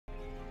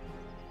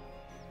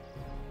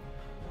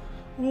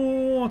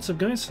What's up,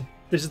 guys?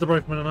 This is the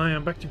Rifleman and I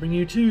am back to bring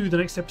you to the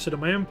next episode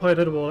of my Empire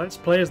Total War Let's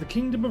Play as the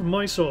Kingdom of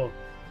Mysore.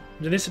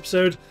 And in this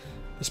episode,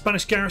 the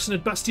Spanish garrison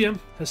at Bastia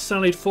has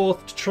sallied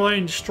forth to try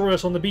and destroy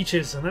us on the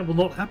beaches, and that will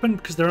not happen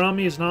because their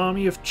army is an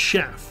army of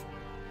chaff.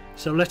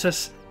 So let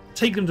us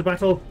take them to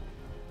battle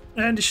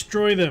and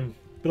destroy them.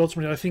 But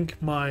ultimately I think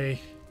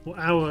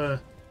our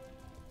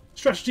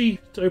strategy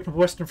to open up a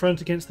western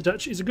front against the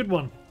Dutch is a good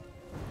one.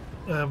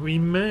 We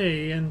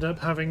may end up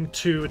having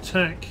to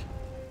attack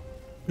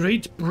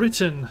Great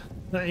Britain.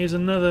 That is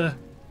another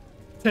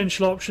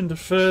potential option to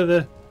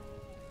further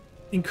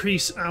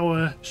increase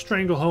our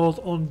stranglehold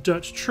on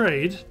Dutch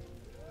trade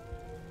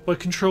by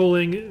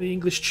controlling the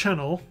English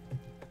Channel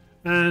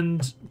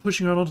and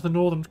pushing on onto the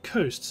northern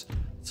coasts.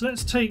 So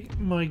let's take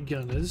my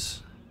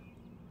gunners.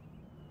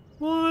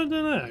 Well, I don't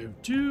know.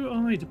 Do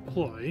I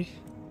deploy?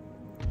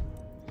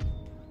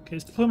 Okay,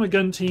 let's deploy my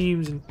gun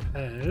teams in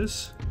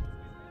pairs.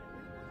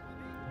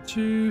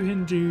 Two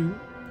Hindu.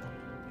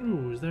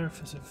 Ooh, is there a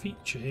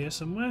feature here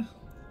somewhere?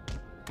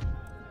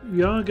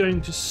 We are going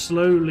to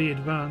slowly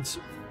advance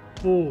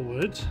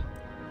forward.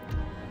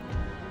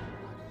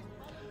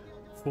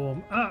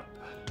 Form up.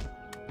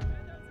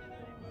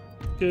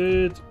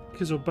 Good.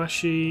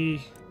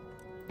 Kizilbashi.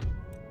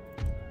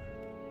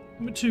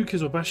 Number 2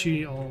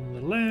 Kizilbashi on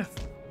the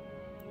left.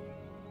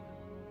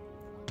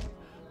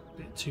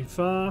 Bit too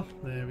far.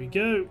 There we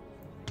go.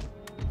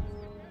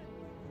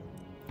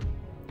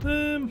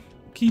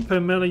 Keep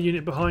a melee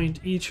unit behind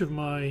each of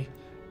my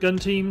gun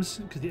teams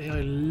because the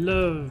AI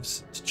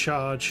loves to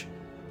charge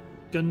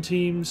gun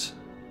teams.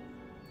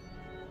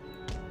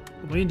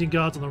 My Indian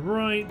guards on the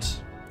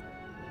right.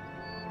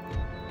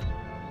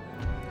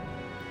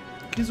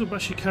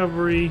 Kizilbashi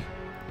cavalry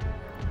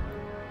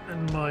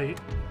and my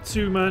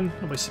two-man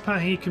and my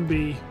Sipahi can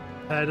be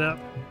paired up.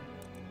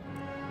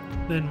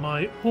 Then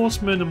my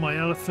horsemen and my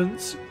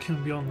elephants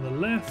can be on the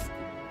left.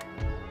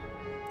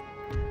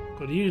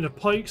 Got a unit of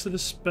pikes that are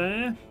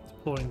spare.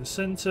 Deploy in the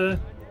centre.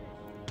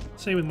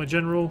 Same with my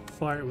general.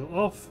 Fire it will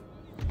off.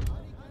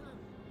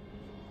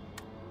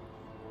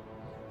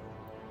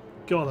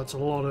 God, that's a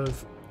lot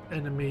of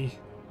enemy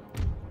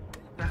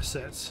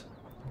assets.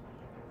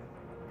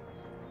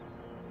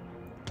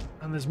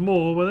 And there's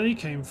more where they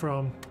came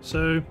from.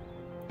 So,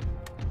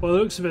 by the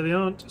looks of it, they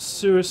aren't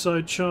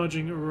suicide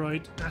charging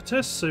right at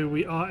us. So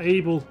we are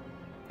able to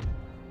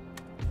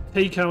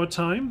take our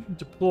time,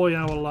 deploy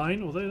our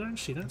line. Although,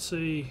 actually, that's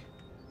a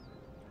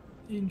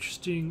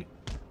interesting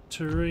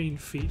terrain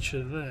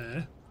feature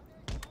there.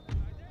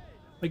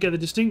 I get the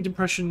distinct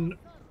impression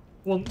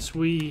once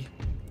we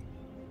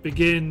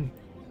begin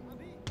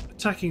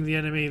attacking the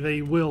enemy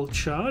they will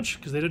charge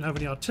because they don't have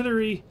any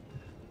artillery.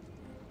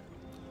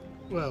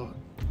 Well,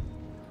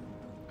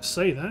 I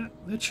say that,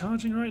 they're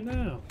charging right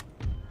now.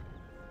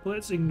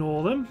 Let's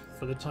ignore them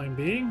for the time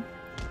being.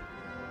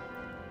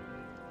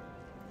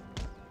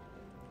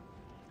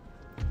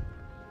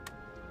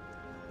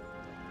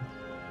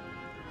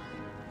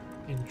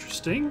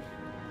 Interesting.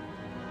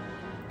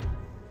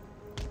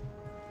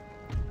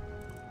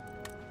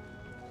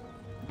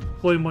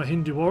 Deploy my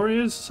Hindu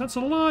warriors. That's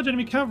a large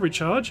enemy cavalry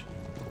charge,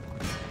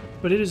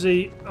 but it is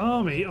a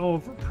army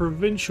of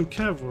provincial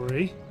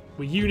cavalry,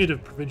 a unit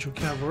of provincial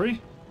cavalry,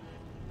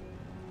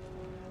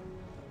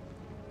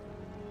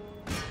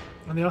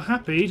 and they are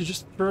happy to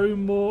just throw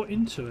more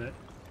into it.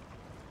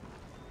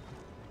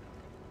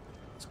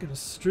 It's gonna,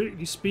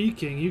 strictly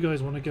speaking, you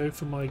guys want to go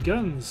for my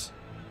guns.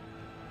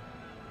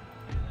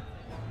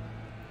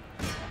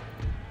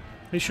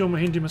 Make sure my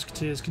Hindu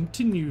musketeers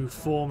continue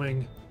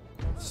forming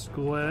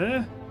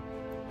square.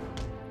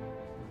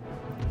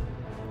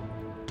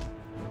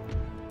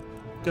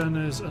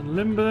 Gunners and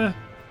limber.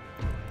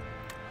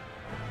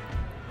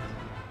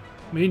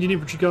 My Indian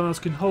infantry guards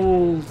can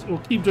hold or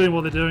keep doing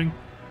what they're doing.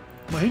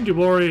 My Hindu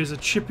warriors are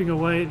chipping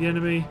away at the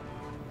enemy.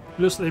 It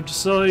looks like they've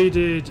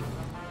decided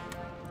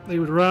they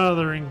would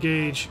rather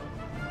engage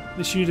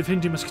this unit of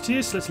Hindu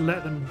musketeers, so let's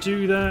let them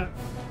do that.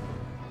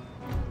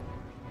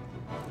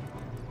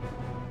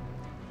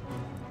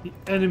 The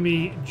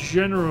enemy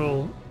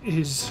general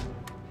is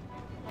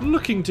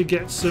looking to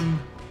get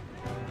some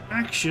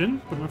action,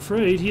 but I'm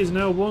afraid he has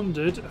now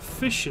wandered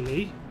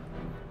officially.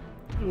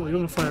 Oh, you're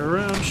going to fire a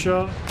round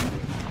shot.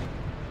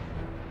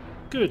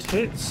 Good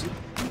hits.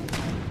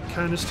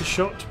 Canister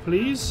shot,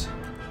 please.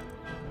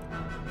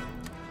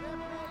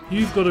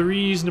 You've got a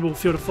reasonable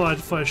field of fire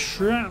to fire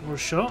shrapnel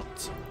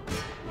shot.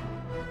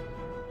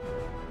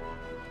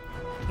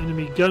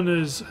 Enemy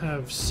gunners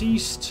have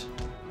ceased.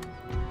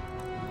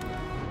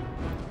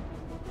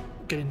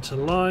 Get into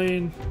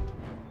line.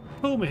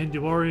 Pull my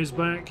Hindu warriors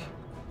back.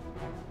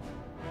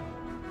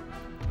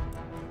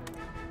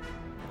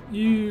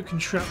 You can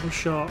shrapnel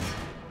shot.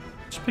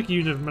 Just pick a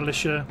unit of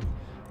militia.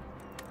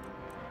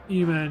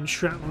 You man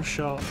shrapnel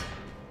shot.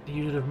 A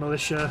unit of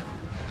militia.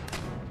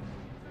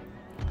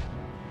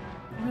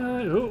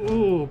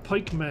 Oh,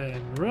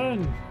 pikemen,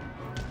 run!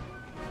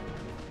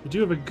 We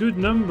do have a good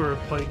number of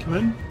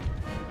pikemen.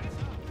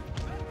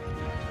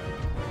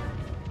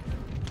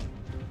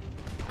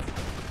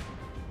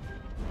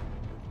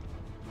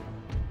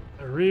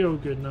 real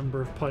good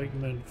number of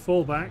pikemen.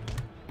 Fall back.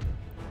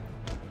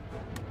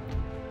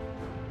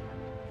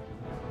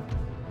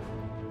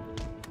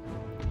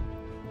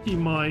 Keep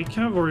my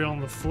cavalry on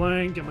the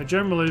flank. Get my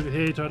general over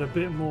here to add a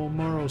bit more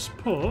moral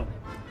support.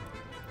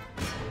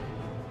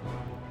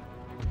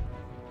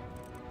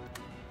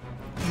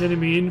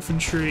 Enemy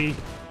infantry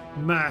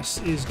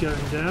mass is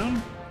going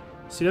down.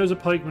 See, those are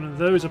pikemen and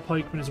those are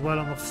pikemen as well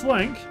on the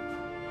flank.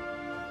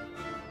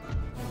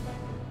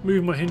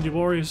 Move my Hindu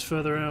warriors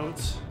further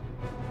out.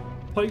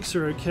 Pikes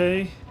are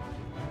okay.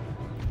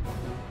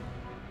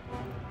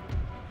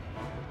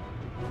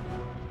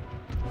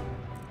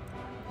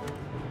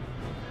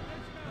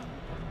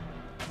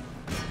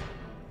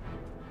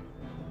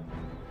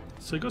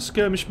 So I've got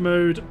skirmish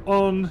mode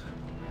on.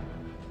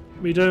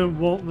 We don't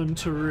want them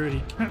to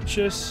really catch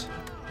us.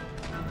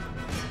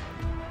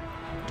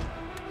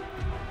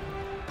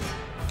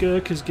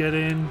 Gurkhas get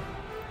in.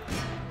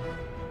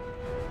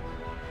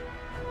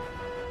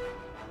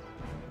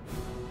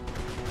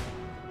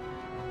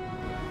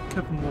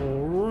 Couple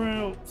more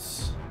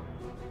routes.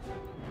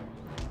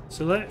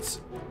 So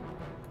let's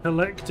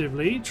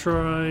collectively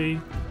try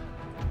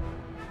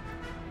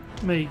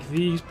make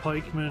these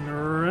pikemen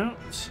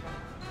route.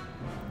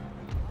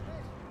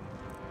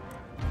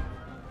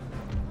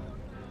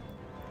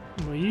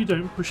 Well, you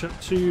don't push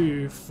up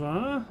too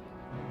far.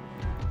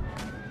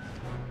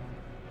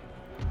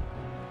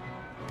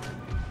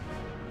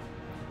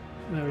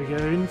 There we go,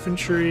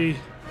 infantry.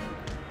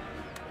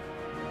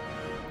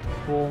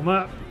 Warm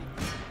up.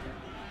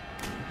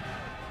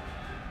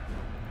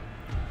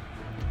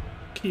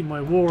 Keep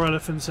my war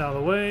elephants out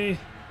of the way.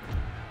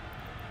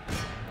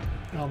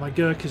 Oh, my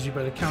Gurkhas, you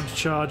better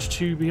countercharge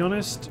to be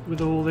honest,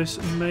 with all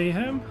this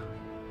mayhem.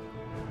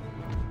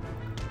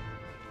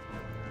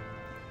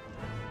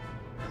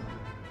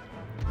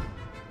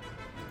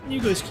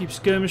 You guys keep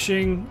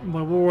skirmishing.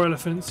 My war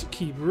elephants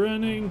keep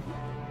running.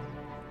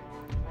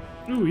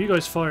 Ooh, you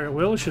guys fire at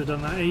will. Should have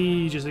done that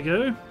ages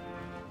ago.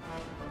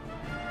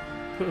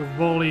 Put a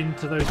volley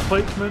into those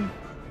pikemen.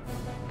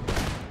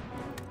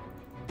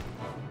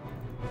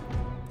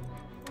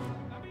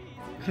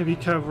 Heavy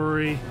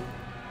cavalry.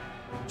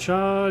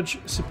 Charge.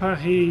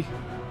 Sipahi.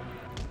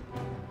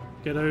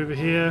 Get over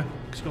here.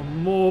 It's got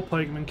more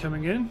pikemen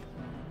coming in.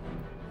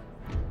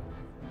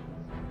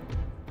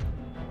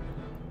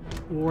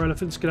 War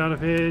elephants, get out of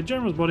here.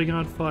 General's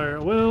bodyguard, fire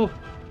at will.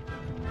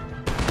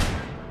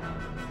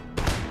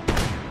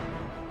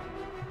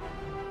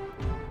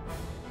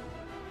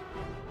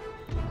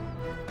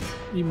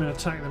 You may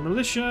attack the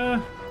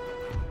militia.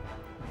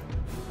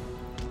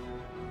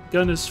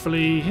 Gunners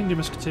flee. Hindu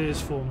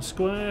musketeers form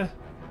square.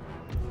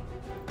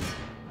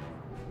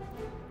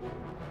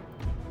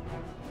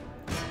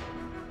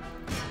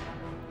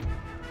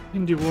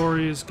 Hindu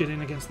warriors get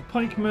in against the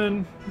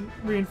pikemen.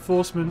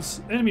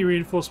 Reinforcements, enemy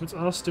reinforcements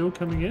are still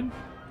coming in.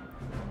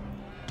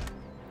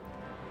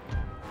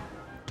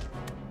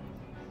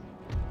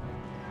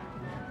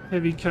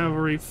 Heavy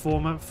cavalry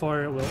form up,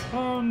 fire at will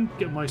on.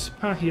 Get my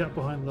Sipahi up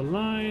behind the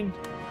line.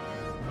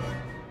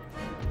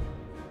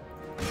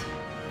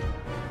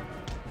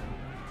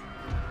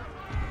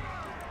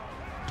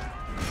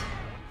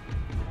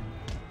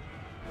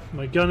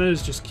 My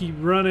gunners just keep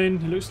running.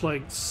 It looks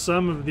like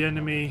some of the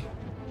enemy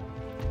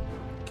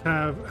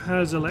cav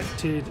has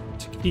elected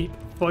to keep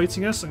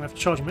fighting us. I'm going to have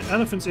to charge my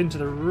elephants into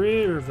the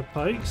rear of the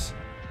pikes.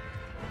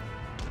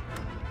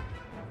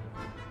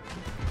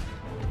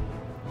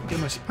 Get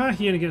my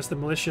Sipahi in against the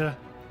militia.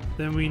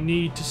 Then we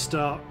need to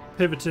start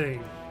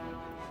pivoting.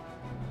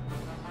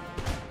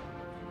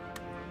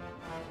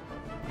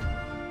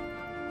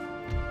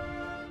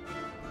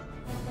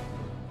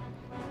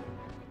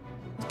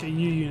 Let's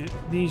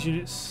get these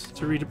units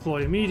to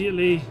redeploy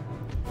immediately.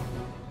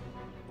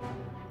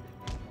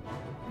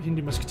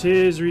 Hindu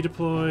musketeers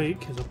redeploy.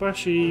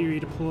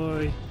 Kizabashi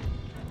redeploy.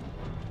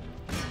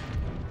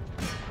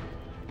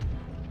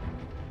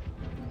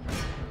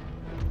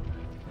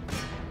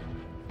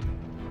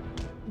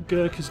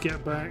 Gurkhas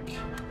get back.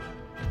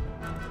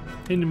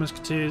 Hindu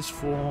musketeers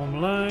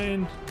form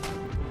line.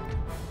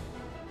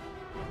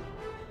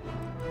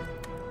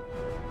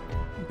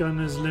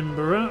 Gunners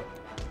limber up.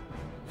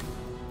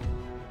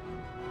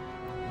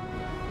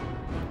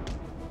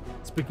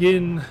 Let's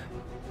begin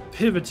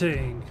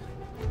pivoting.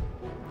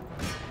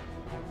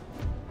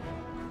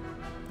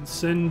 And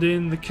send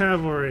in the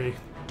cavalry.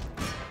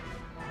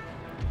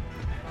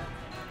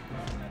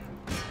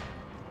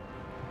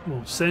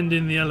 Well, send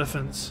in the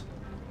elephants.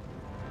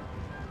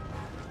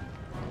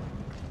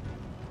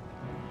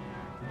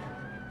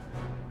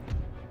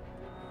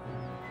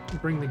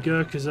 Bring the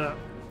Gurkhas up.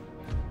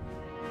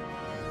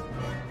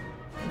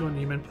 Go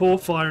on, you men. Pour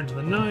fire into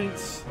the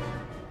knights.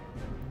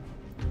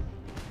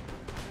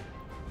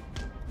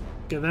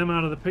 Get them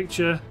out of the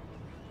picture.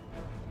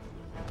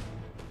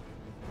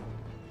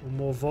 One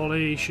more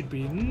volley should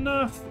be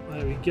enough.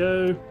 There we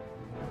go.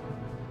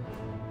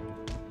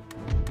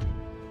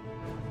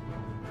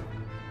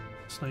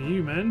 It's not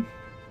you, men.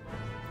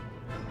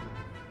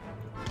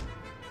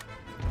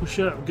 Push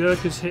up.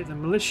 Gurkhas hit the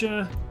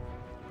militia.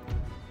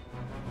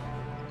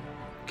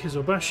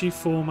 Kizobashi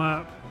form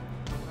up.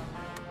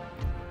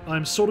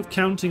 I'm sort of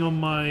counting on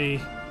my...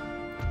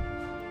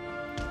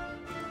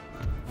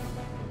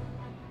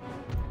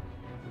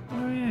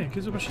 Oh yeah,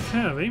 Kizobashi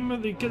Cav. Aim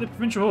at the, get the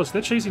provincial horse.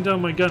 They're chasing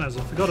down my gunners.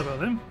 I forgot about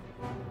them.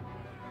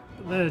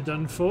 But they're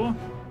done for.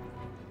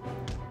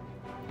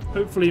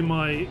 Hopefully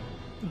my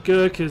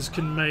Gurkhas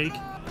can make...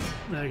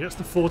 There, that's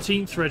the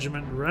 14th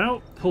Regiment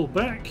route. Pull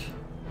back.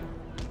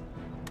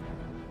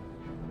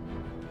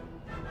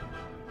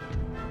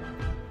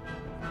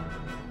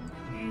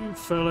 You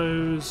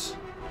fellows...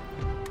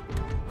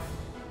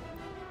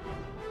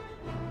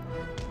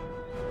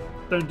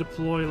 Don't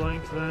deploy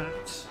like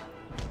that.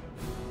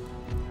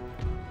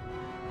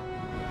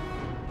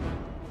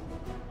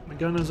 My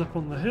gunners up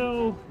on the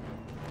hill.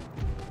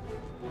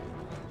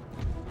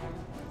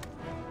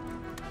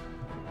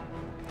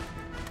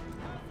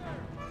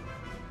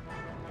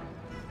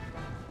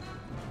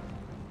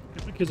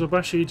 Get my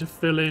Kizobashi to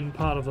fill in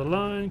part of the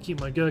line.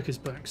 Keep my Gurkhas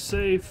back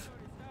safe.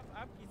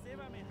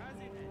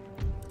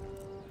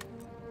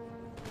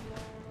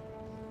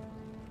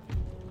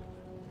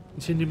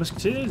 Continue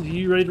Musketeers, are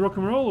you ready to rock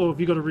and roll, or have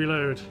you got to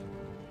reload?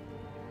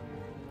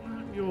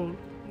 You're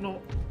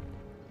not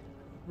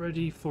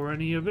ready for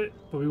any of it,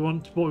 but what we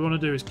want to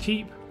do is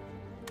keep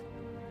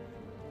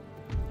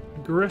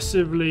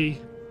aggressively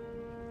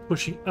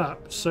pushing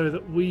up so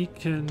that we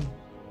can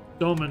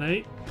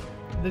dominate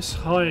this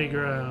high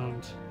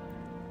ground.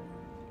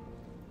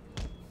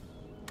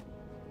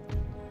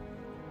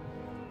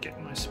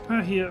 Get my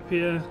Sipahi up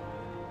here.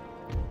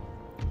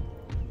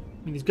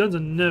 I mean, these guns are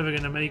never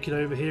going to make it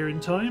over here in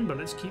time, but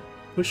let's keep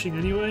pushing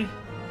anyway.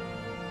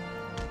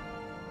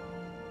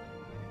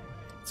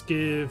 Let's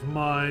give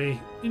my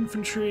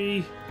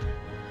infantry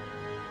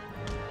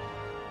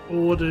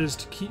orders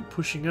to keep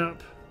pushing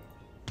up.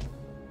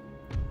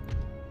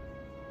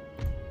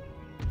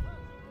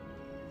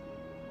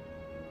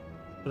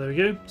 Well, there we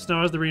go. So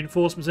now as the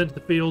reinforcements enter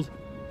the field,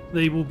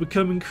 they will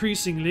become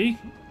increasingly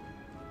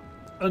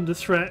under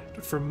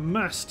threat from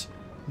massed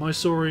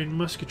Mysorean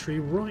musketry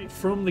right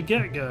from the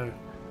get-go.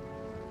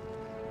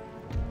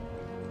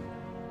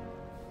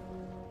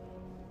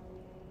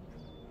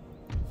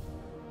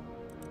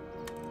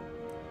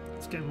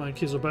 Let's get my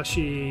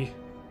Kizobashi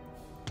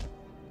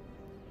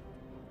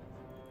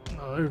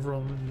over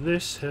on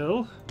this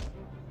hill.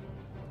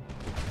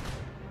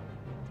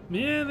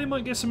 Yeah, they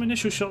might get some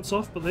initial shots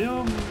off, but they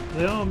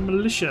are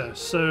militia,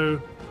 so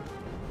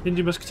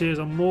Indian Musketeers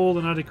are more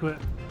than adequate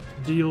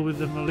to deal with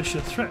the militia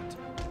threat.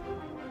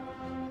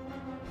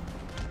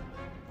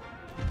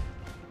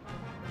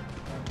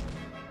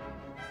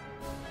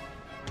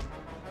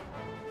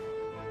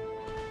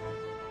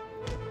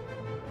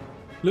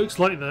 Looks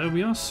like, though,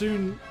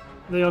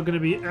 they are going to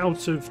be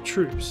out of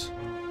troops.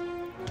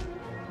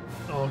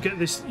 I'll get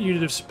this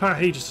unit of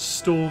Sipahi just to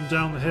storm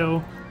down the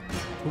hill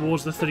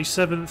towards the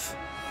 37th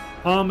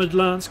Armoured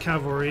Lance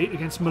Cavalry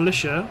against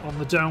militia on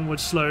the downward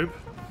slope.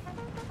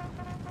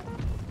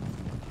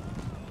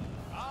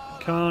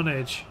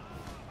 Carnage.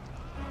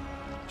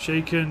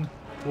 Shaken,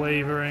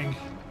 wavering,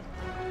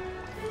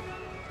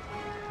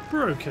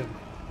 broken.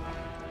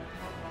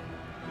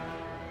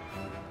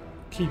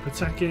 Keep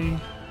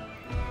attacking.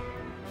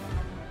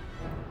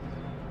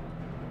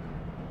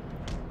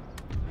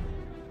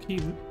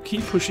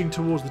 Keep pushing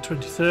towards the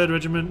 23rd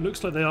Regiment.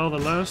 Looks like they are the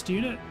last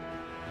unit.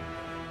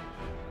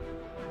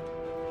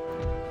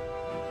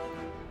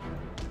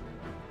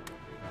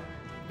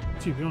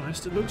 To be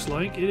honest, it looks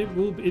like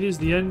it is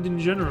the end in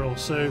general.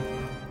 So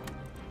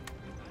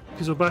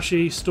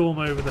Kizobashi storm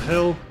over the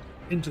hill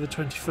into the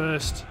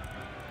 21st.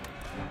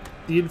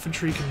 The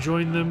infantry can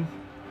join them.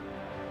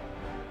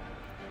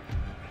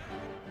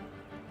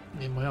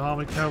 And my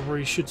armoured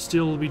cavalry should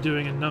still be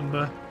doing a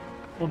number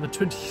on the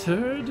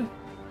 23rd.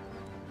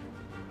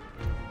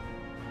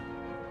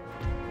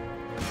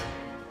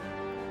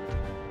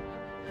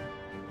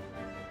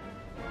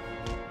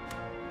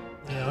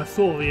 I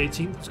thought the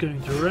 18th was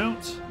going to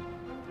rout,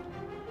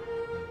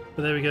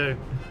 but there we go.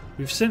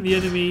 We've sent the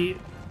enemy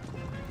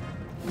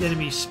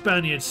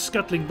Spaniards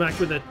scuttling back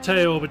with their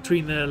tail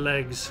between their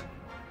legs.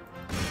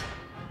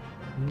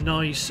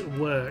 Nice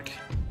work.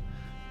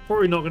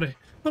 Probably not going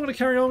to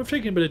carry on. We've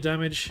taken a bit of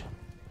damage.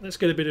 Let's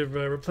get a bit of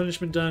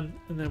replenishment done,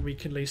 and then we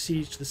can lay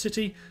siege to the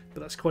city.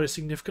 But that's quite a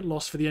significant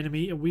loss for the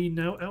enemy, and we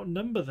now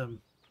outnumber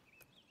them.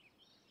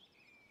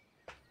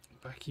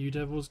 Back you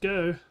devils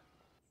go.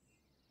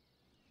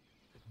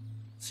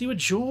 See where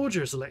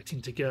Georgia is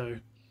electing to go.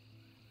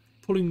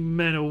 Pulling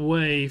men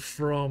away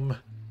from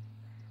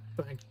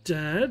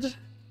Baghdad.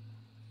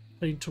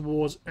 Heading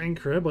towards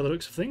Ankara by the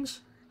looks of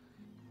things.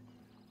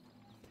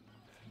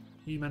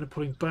 You men are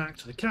pulling back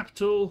to the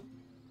capital.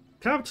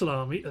 Capital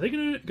army, are they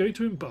going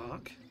to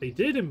embark? They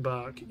did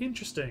embark.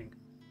 Interesting.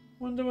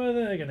 Wonder where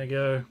they're going to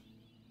go.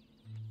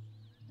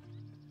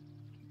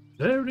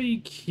 Very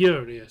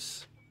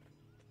curious.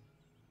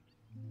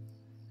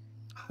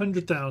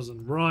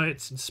 100,000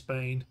 riots in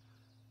Spain.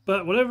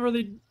 But whatever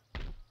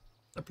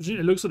I presume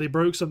it looks like they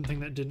broke something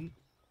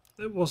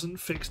that wasn't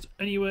fixed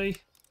anyway.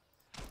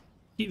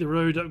 Keep the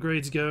road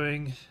upgrades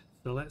going.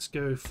 So let's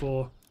go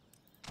for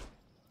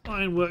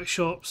iron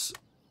workshops.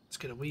 Let's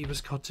get a weaver's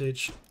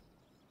cottage.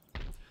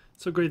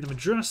 Let's upgrade the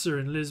madrasa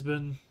in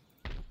Lisbon.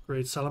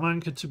 Upgrade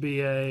Salamanca to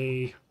be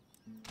a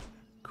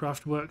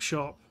craft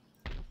workshop.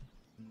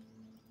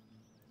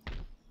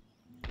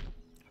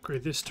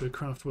 Upgrade this to a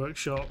craft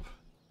workshop.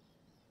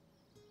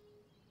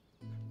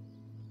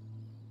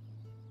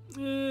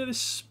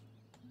 This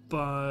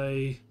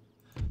by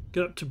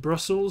get up to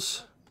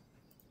Brussels.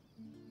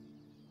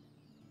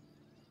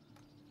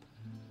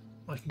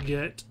 I can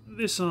get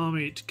this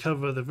army to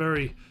cover the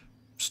very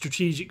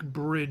strategic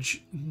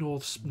bridge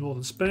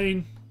northern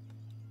Spain.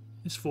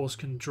 This force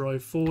can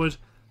drive forward.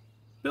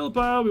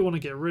 Bilbao we want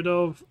to get rid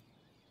of.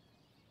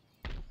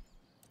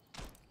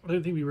 I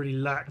don't think we really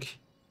lack.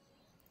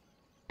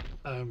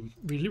 I don't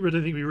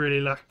think we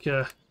really lack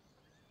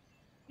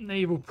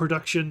naval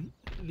production,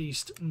 at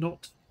least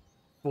not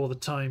for the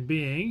time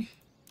being.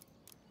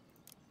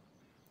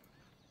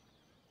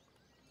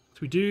 So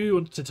we do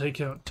want to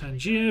take out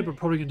Tangier, but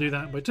probably going to do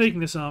that by taking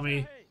this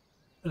army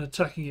and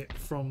attacking it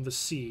from the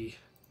sea.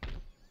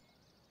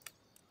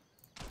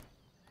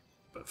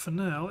 But for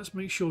now, let's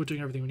make sure we're doing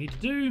everything we need to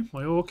do.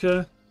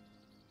 Mallorca.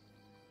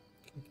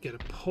 Get a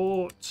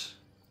port.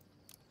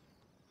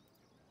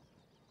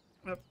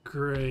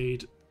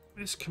 Upgrade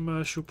this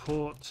commercial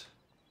port.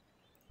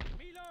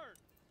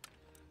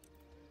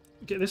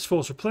 Get this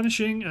force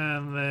replenishing,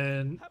 and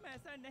then...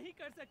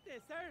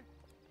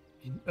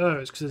 Oh,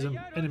 it's because there's an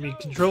enemy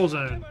control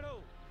zone.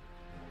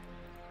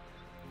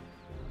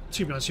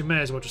 To be honest, you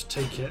may as well just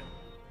take it.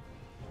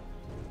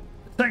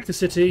 Attack the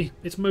city.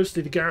 It's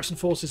mostly the garrison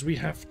forces we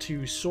have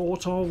to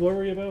sort of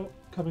worry about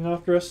coming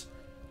after us.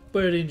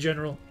 But in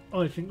general,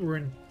 I think we're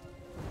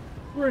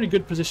in a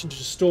good position to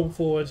just storm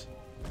forward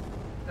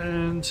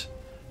and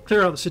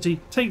clear out the city,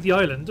 take the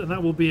island, and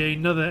that will be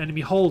another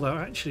enemy holdout.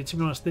 Actually, to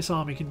be honest, this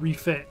army can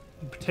refit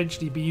and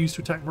potentially be used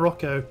to attack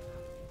Morocco.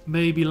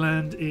 Maybe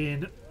land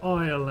in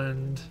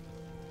Ireland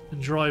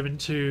and drive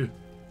into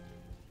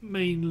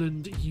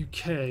mainland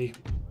UK.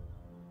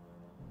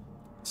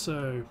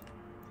 So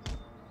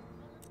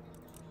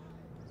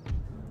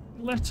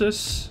let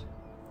us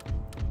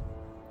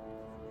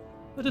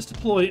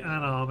deploy an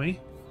army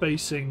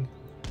facing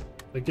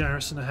the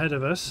garrison ahead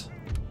of us,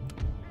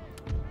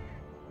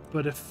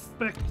 but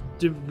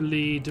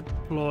effectively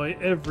deploy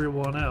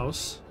everyone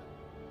else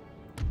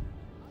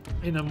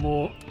in a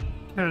more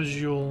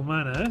casual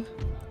manner,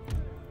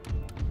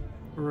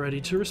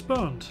 ready to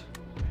respond.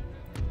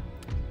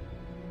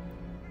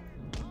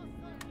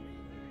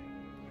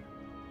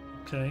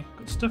 Okay,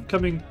 got stuff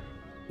coming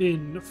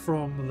in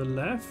from the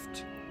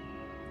left.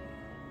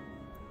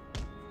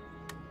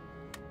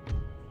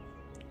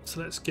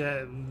 So let's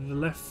get the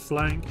left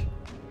flank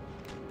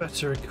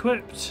better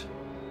equipped.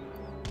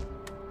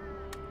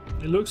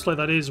 It looks like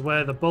that is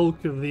where the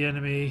bulk of the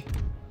enemy...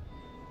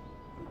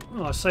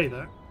 Oh, I say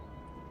that.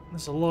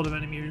 There's a lot of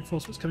enemy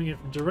reinforcements coming in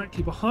from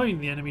directly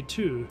behind the enemy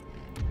too.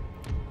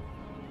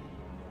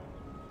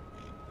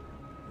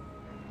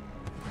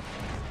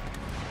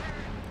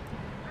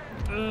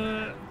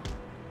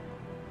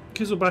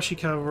 Kizilbashi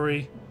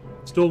cavalry,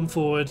 storm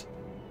forward,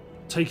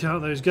 take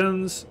out those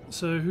guns.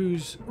 So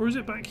who's... or is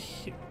it back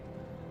here?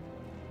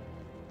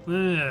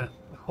 There,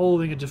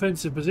 holding a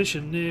defensive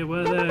position near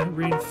where their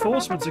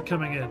reinforcements are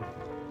coming in.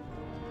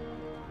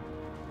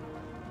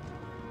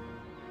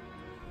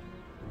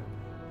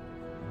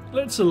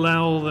 Let's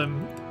allow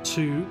them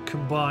to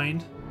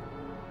combine.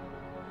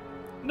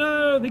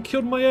 No, they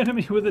killed my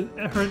enemy with an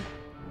errant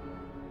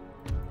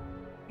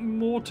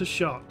mortar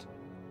shot.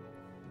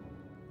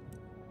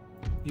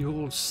 You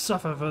will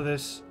suffer for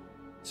this.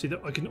 See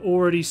that I can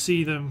already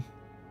see them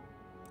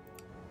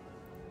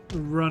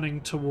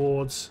running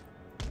towards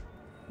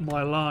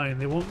my line.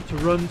 They want to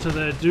run to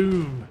their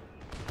doom.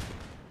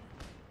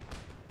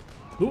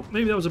 Oh,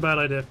 maybe that was a bad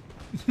idea.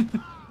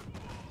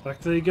 Back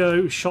they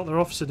go. Shot their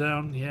officer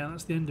down. Yeah,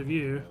 that's the end of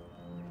you.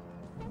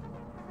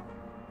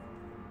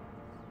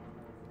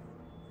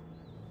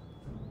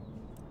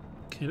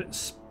 Okay, let's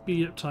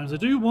speed up times. I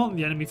do want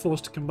the enemy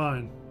force to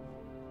combine.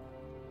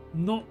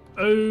 Not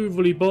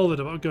overly bothered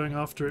about going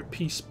after it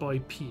piece by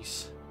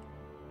piece.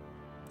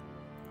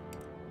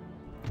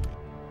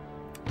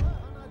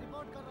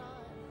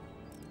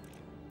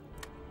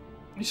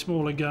 These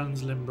smaller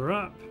guns limber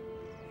up.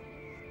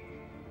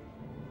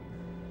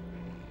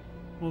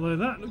 Although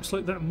that looks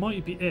like that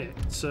might be it,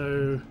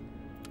 so...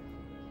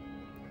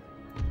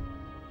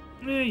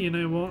 yeah, you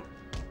know what?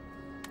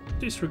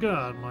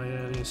 Disregard my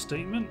earlier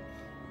statement.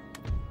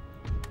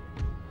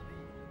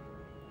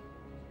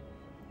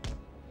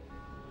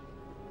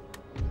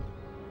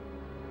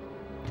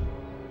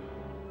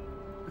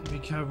 Enemy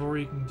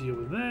cavalry can deal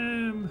with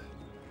them.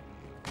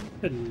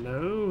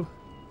 Hello.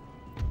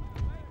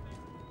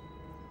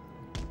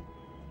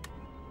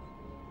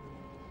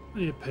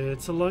 They appear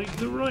to like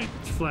the right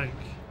flank.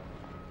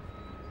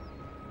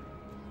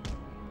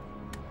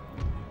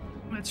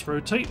 Let's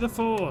rotate the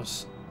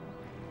force.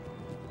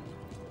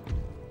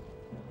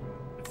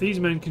 If these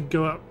men can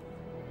go up...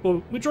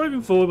 well, we're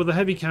driving forward with the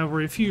heavy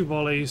cavalry, a few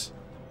volleys.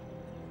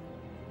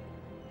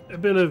 a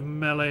bit of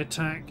melee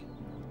attack.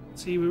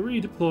 See, we're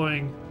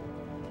redeploying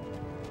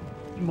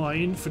my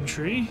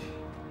infantry.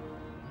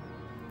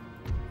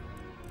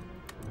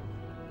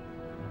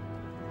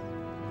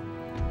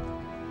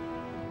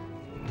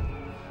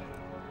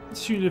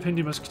 This unit of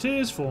Hindi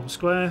musketeers form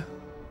square.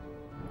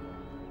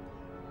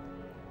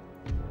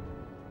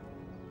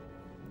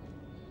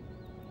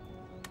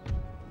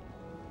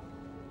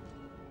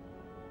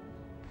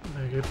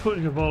 There we go,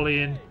 putting a volley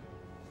in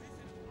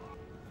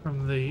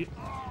from the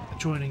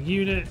adjoining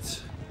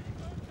unit.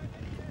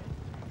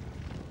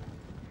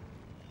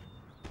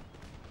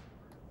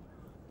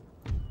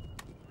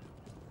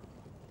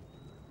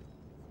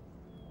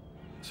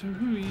 So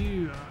who are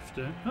you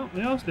after? Oh,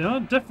 they are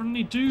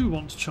definitely do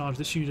want to charge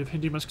this unit of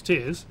Hindi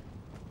musketeers.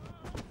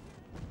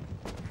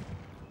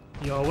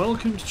 You are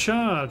welcome to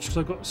charge, because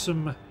I've got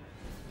some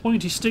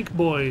pointy stick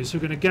boys who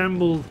are going to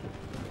gamble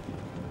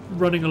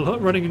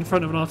running in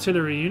front of an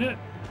artillery unit.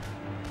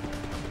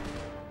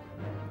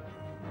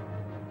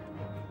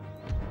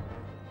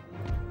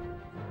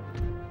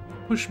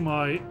 Push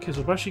my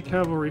Kizilbashi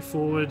cavalry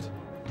forward.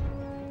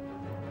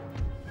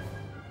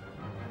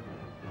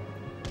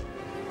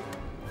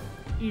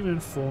 You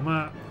men form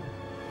up.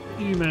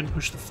 You men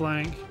push the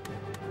flank.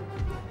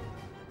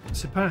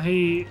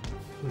 Sipahi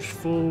push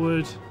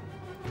forward.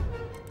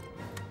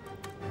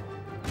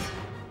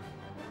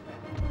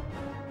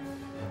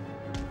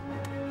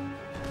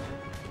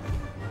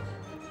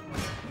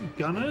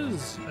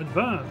 Gunners,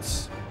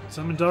 advance.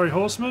 Zamindari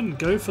horsemen,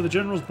 go for the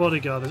general's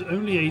bodyguard. There's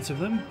only 8 of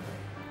them.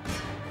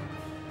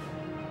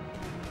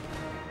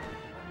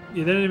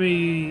 Yeah, the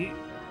enemy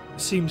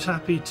seems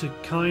happy to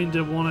kind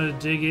of want to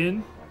dig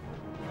in.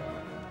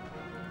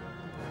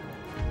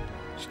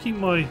 Just keep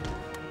my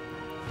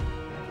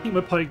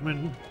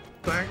pikemen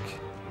back.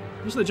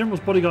 Looks like the general's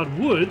bodyguard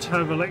would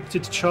have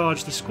elected to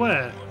charge the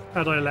square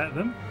had I let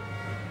them.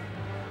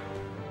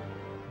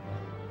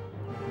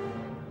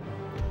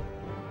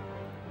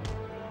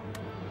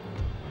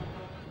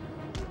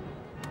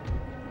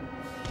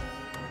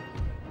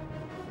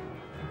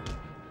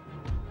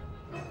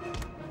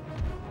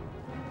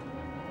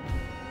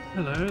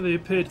 Hello, they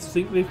appear to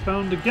think they've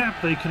found a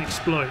gap they can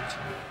exploit.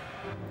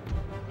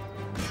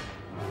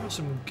 Got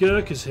some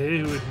Gurkhas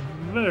here who would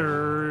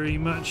very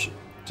much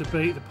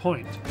debate the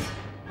point.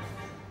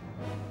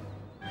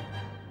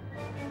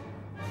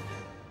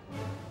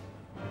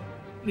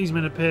 These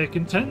men appear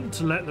content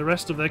to let the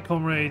rest of their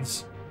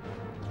comrades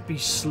be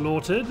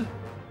slaughtered.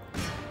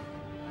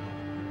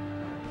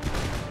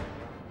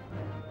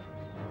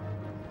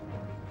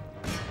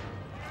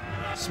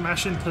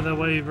 Smash into their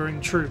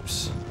wavering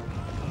troops.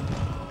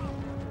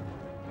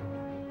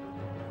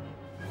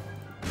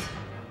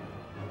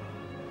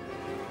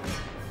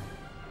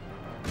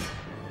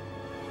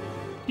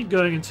 Keep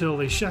going until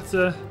they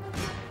shatter.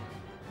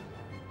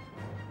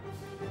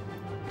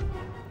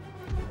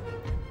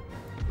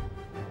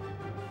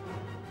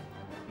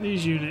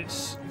 These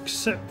units,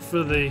 except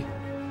for the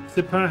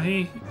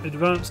Sipahi,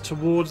 advance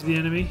towards the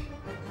enemy.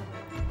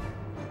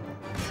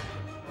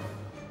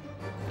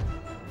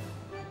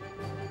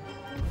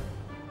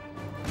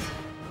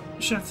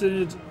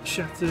 Shattered,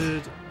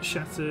 shattered,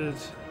 shattered.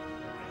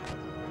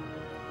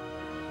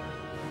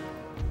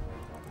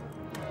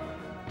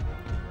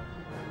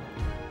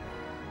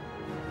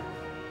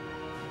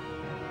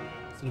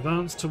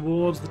 Advance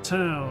towards the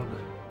town.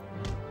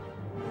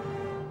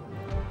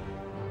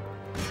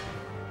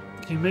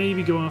 Okay,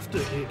 maybe go after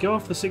the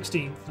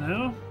 16th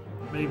now.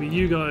 Maybe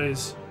you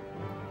guys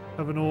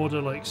have an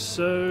order like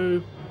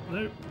so.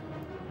 Nope.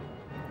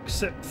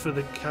 Except for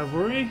the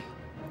cavalry.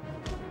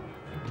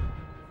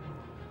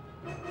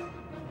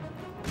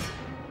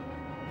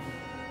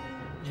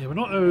 Yeah, we're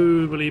not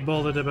overly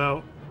bothered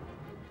about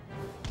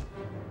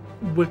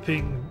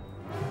whipping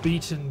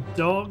beaten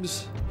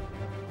dogs.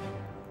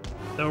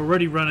 They're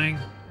already running,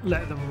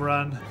 let them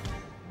run.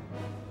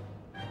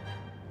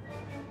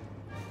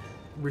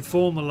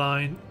 Reform the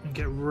line and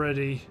get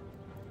ready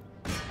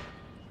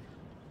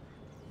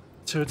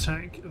to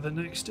attack the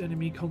next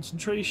enemy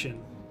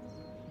concentration.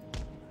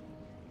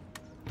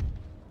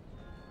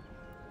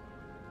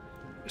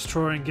 Let's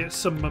try and get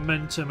some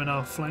momentum in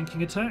our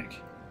flanking attack.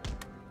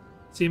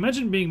 See,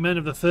 imagine being men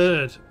of the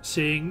 3rd,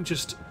 seeing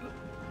just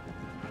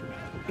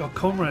your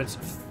comrades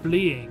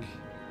fleeing.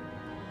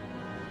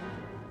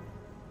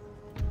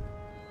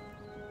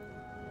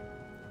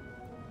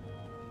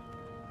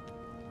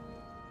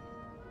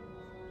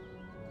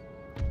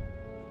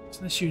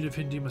 This unit of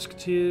Hindi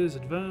musketeers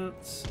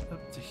advance up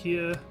to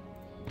here.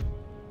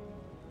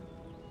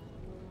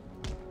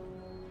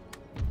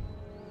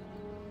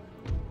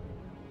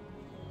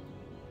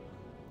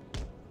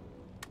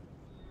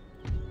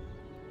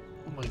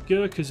 All my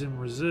Gurkhas in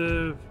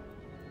reserve.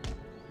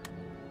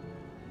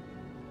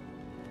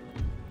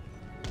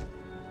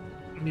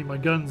 I mean, my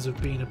guns have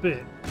been a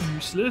bit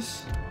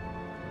useless.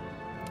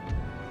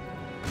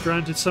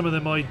 Granted, some of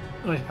them I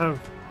have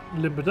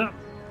limbered up.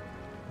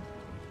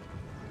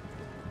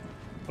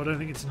 I don't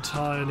think it's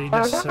entirely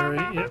necessary.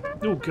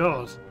 Yep. Oh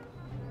god.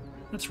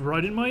 That's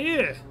right in my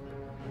ear.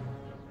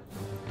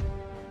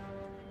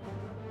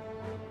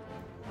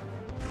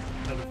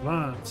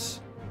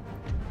 Advance.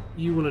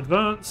 You will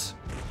advance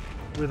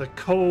with a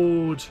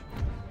cold,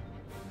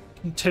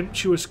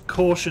 contemptuous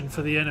caution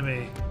for the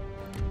enemy.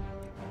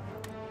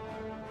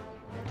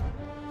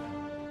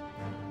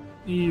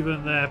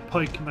 Even their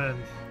pikemen.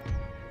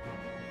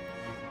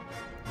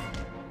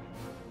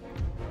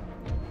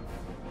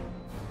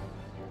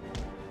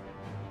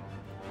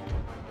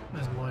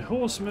 As my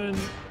horsemen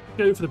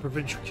go for the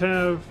provincial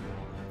cav.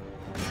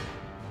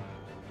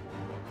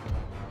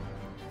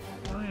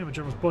 I am a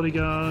general's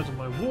bodyguard, and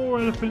my war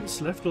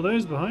elephants left all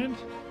those behind.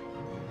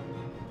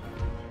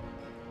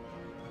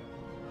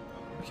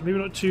 Okay, maybe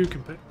not too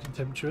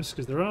contemptuous,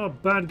 because there are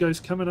bad guys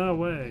coming our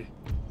way.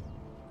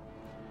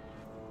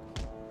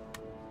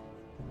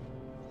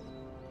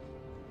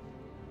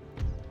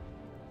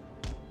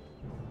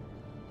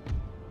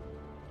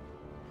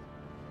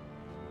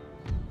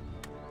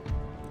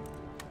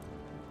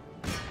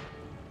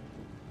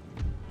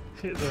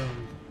 Hit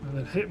them, and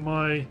then hit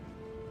my...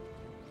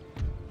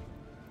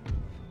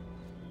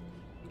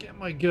 Get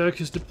my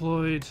Gurkhas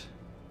deployed.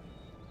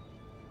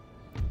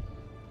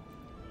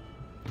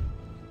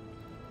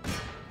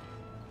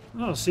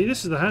 Oh, see,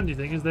 this is the handy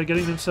thing, is they're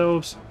getting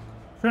themselves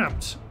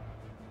trapped.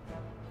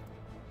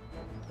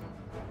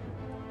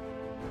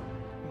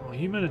 Oh,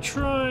 you men are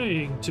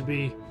trying to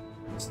be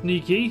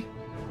sneaky.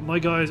 My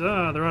guys, they're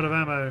out of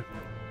ammo.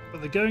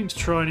 But they're going to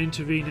try and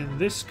intervene in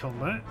this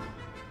combat,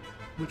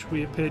 which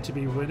we appear to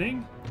be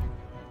winning.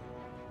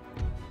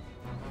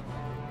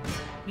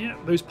 Yeah,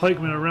 those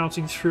pikemen are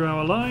routing through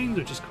our lines,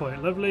 which is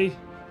quite lovely.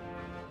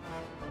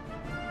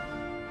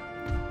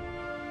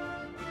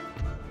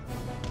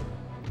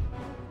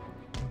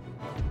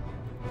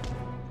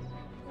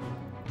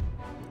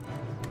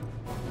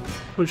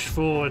 Push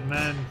forward,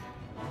 man.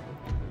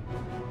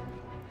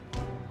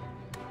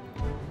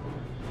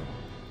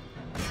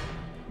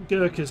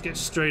 Gurkhas get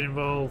straight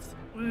involved.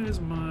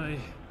 Where's my...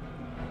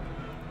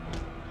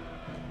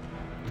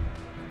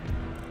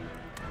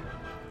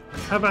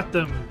 Have at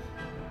them.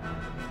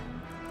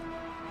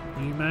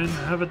 You men,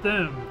 have at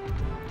them.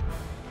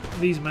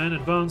 These men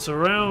advance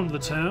around the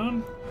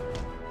town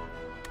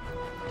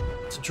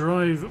to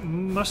drive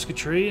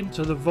musketry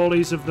into the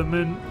volleys of the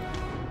men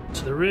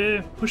to the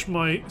rear. Push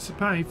my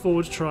Sipahi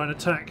forward to try and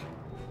attack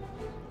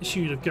this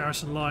unit of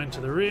garrison line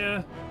to the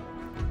rear.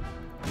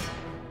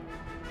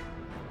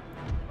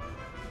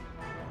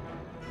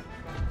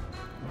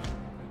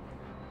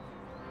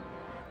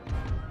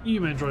 You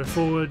men drive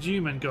forward,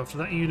 you men go after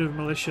that unit of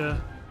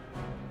militia.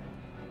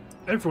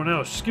 Everyone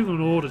else, just give them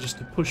an order just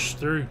to push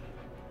through.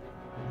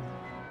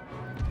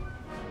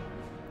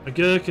 The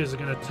Gurkhas are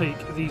going to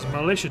take these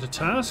militia to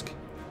task.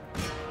 The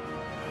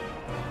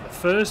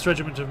 1st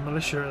Regiment of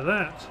Militia at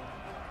that.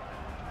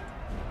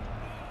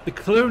 The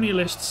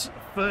Colonialists'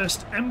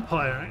 1st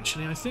Empire,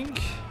 actually, I think.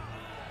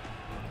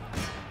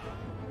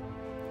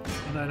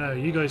 No,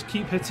 you guys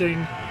keep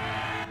hitting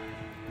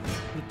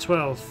the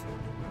 12th.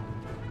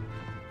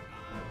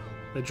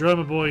 The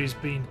drummer boy's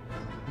been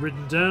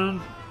ridden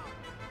down.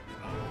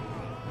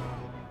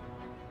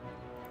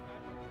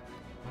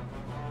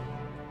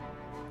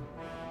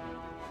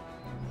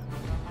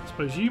 I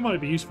suppose you might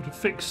be useful to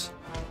fix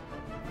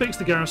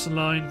the garrison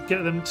line,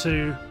 get them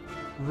to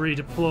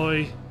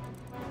redeploy.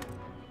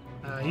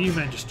 You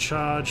men just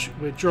charge.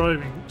 We're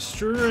driving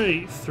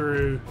straight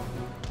through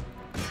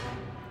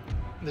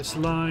this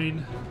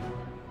line.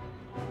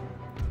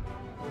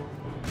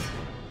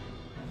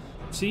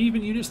 See,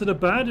 even units that are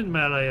bad in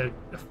melee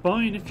are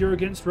fine if you're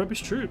against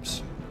rubbish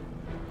troops.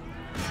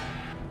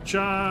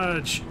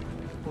 Charge!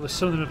 Well,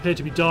 some of them appear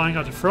to be dying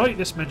out of fright.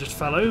 This man just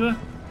fell over.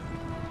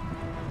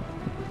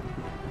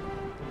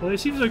 Well, he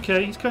seems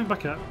okay. He's coming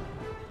back up.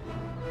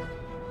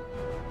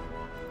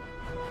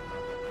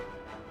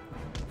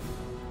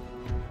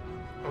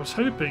 I was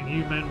hoping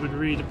you men would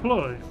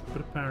redeploy,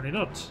 but apparently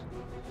not.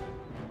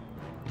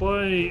 If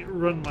I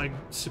run my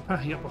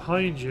Sipahi up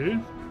behind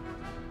you,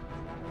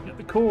 yet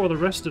the core of the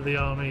rest of the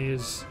army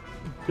is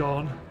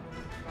gone.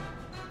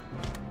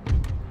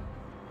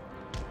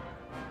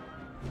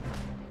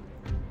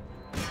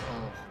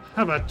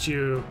 How about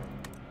you?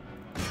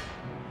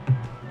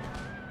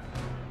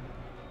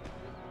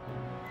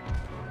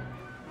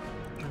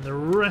 And the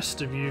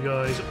rest of you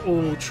guys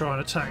all try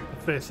and attack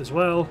the 5th as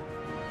well.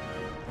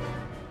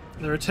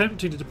 They're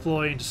attempting to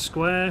deploy into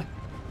square,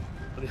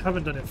 but they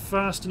haven't done it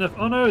fast enough.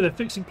 Oh no, they're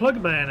fixing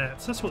plug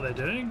bayonets. That's what they're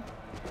doing.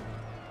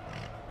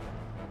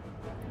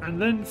 And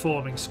then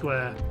forming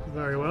square.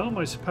 Very well,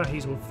 my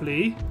Sipahis will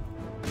flee.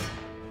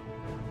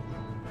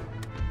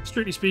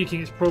 Strictly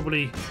speaking, it's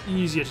probably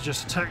easier to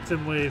just attack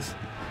them with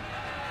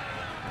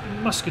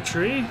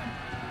musketry.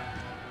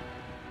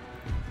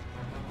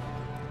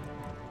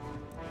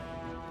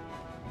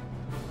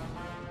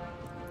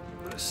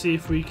 Let's see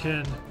if we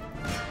can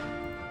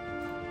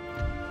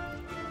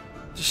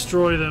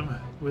destroy them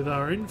with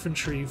our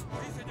infantry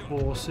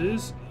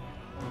forces.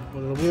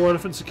 Well, the war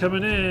elephants are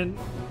coming in.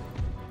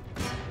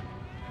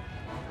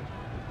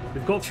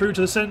 We've got through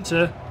to the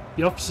centre.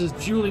 The officers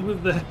dueling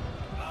with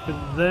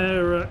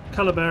their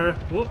colour bearer.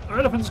 Oh, our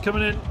elephants are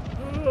coming in.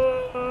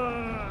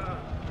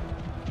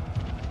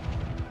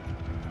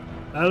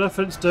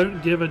 Elephants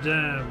don't give a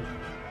damn.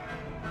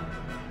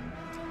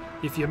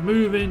 If you're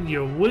moving,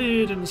 you're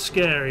weird and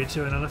scary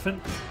to an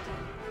elephant.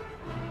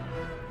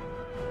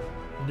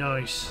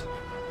 Nice.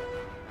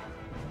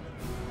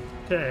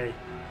 Okay.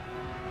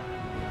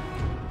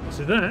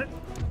 So that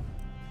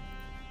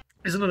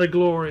is another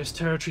glorious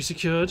territory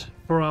secured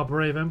for our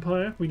brave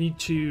empire. We need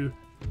to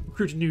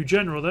recruit a new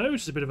general though,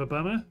 which is a bit of a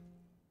bummer.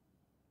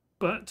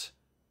 But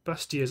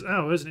Bastia is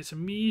ours and it's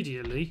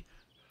immediately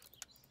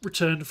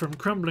returned from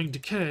crumbling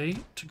decay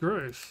to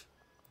growth.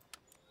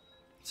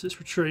 So let's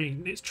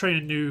train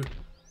a new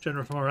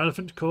general from our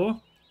elephant corps.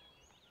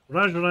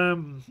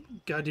 Rajram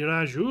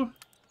Gadiraju.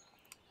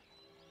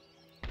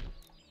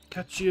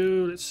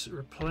 Kachu, let's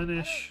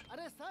replenish.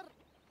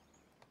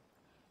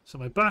 So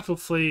my battle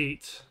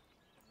fleet.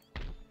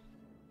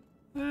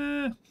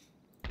 My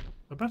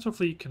battle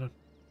fleet can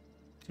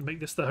make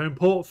this the home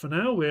port for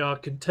now. We are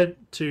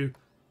content to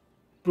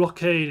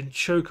blockade and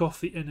choke off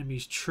the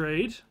enemy's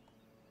trade.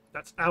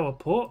 That's our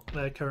port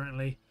they're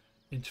currently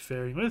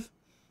interfering with.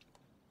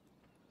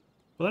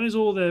 Well, that is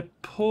all their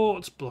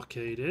ports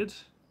blockaded.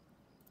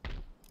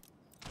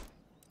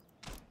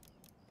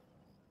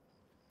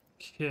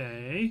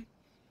 Okay.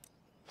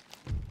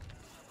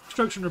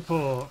 Construction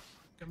report.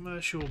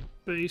 Commercial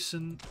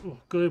basin. Oh,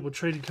 global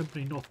trading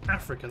company North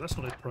Africa. That's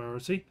not a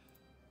priority.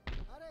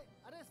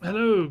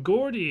 Hello,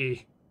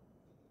 Gordy.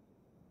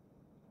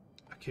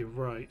 Okay,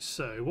 right.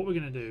 So, what we're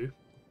going to do.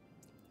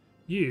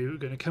 You are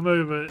going to come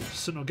over to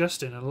St.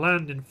 Augustine and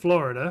land in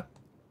Florida.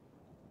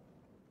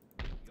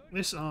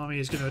 This army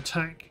is going to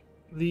attack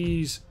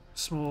these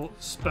small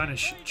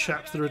Spanish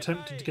chaps that are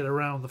attempting to get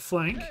around the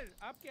flank.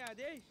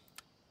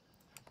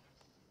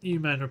 You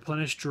men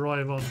replenish,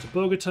 drive on to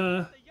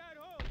Bogota.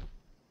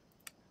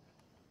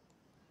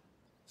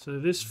 So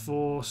this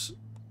force...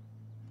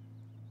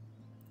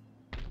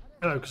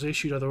 Oh, because they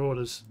issued other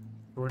orders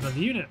for another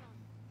unit.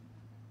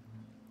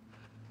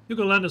 You're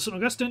going to land at St.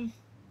 Augustine.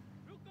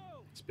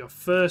 This will be our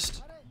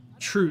first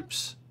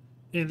troops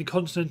in the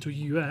continental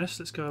US.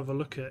 Let's go have a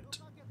look at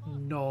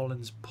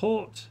Nolan's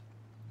port.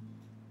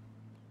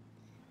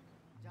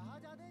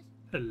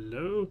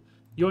 Hello.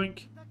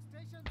 Yoink.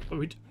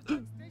 Oh,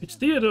 it's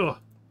Theodore!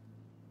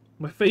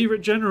 My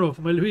favourite general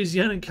for my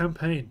Louisiana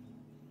campaign.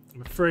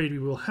 I'm afraid we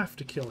will have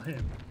to kill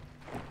him.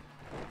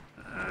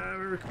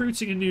 We're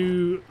recruiting a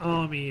new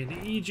army in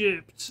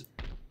Egypt.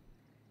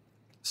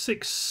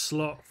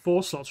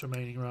 4 slots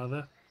remaining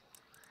rather.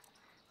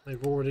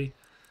 We've already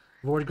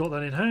got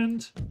that in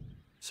hand.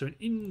 So in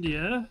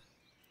India,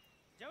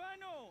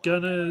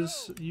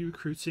 gunners, you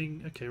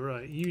recruiting? Okay,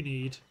 right. You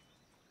need.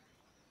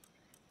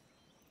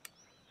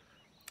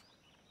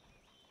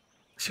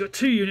 So you've got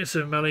 2 units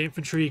of melee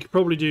infantry. You could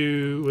probably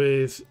do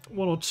with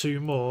 1 or 2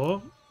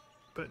 more,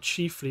 but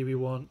chiefly we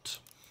want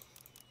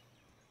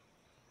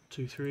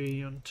 2,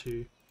 3, 1,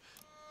 2,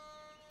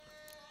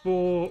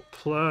 4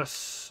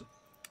 plus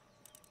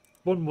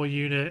 1 more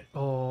unit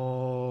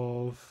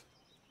of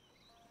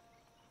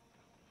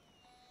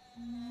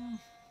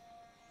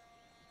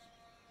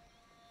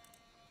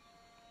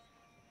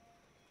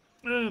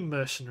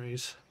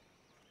mercenaries.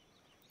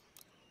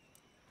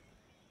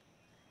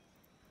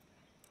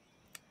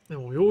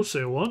 Then what we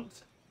also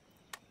want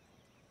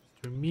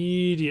to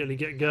immediately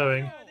get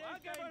going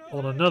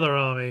on another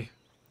army.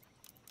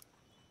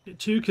 Get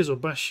 2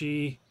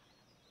 Kizilbashi,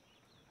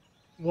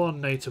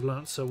 1 native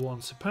lancer, 1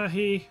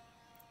 Sipahi,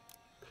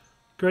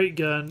 great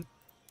gun,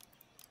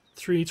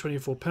 3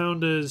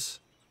 24-pounders.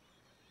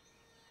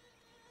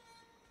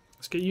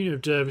 Let's get a unit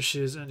of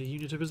dervishes and a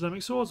unit of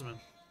Islamic swordsmen.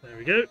 There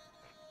we go.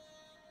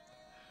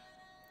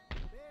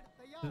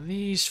 And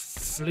these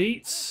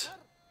fleets.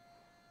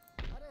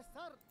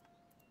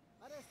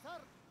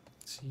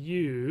 It's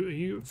you. Are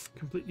you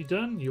completely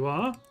done? You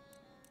are.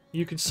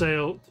 You can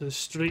sail to the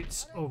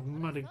Straits of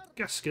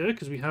Madagascar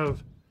because we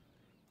have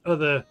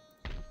other.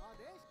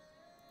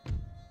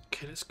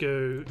 Okay, let's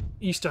go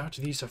east out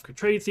to the East African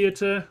Trade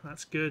Theatre.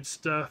 That's good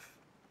stuff.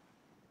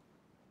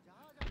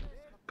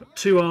 Got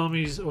 2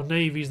 armies or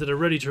navies that are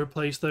ready to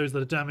replace those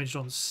that are damaged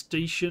on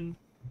station.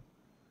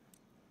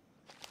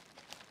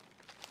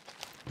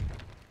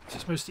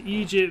 It's most to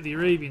Egypt, the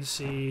Arabian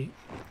Sea,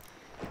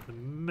 the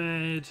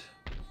Med.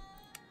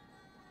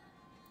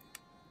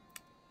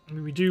 I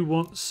mean, we do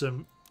want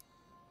some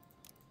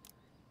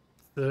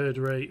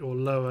 3rd-rate or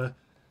lower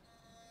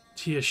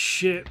tier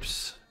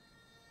ships.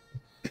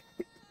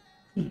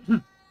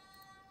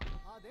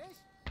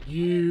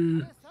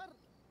 You're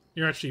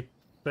actually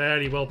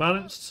fairly well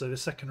balanced, so the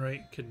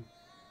 2nd-rate can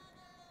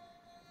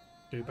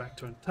go back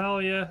to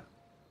Antalya.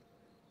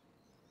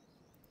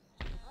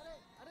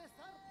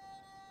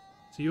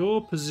 So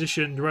you're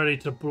positioned ready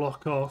to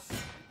block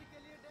off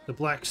the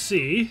Black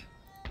Sea,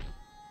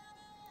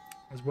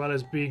 as well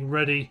as being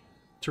ready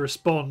to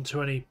respond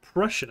to any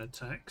Prussian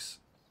attacks.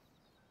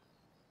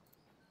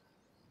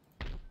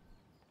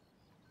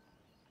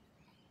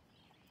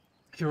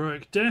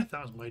 Heroic death,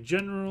 that was my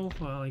general.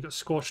 Well, he got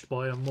squashed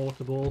by a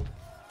mortar ball.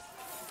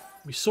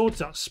 We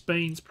sorted out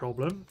Spain's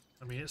problem.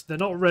 I mean, they're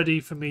not ready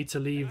for me to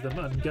leave them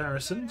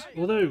ungarrisoned.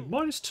 Although,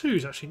 -2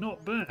 is actually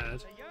not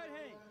bad.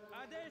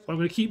 But I'm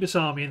going to keep this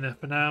army in there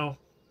for now.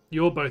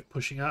 You're both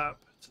pushing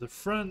up to the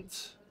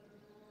front.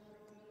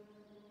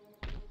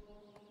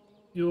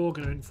 You're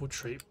going to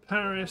infiltrate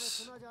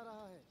Paris.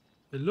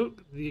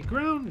 The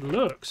ground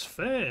looks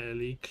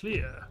fairly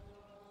clear.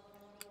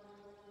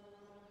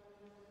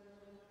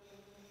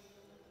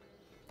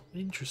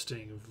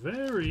 Interesting,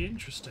 very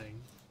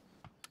interesting.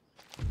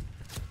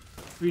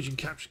 Region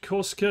captured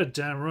Corsica,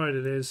 damn right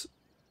it is.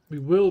 We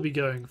will be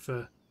going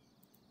for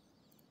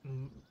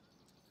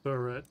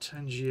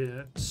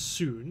Tangier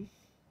soon.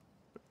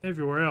 But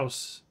everywhere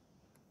else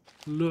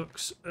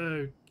looks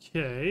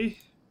okay.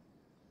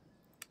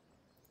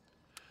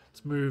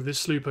 Let's move this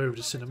sloop over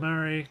to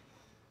Sinamari.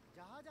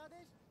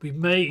 We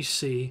may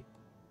see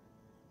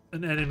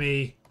an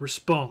enemy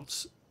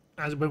response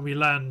as when we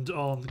land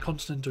on the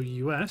continental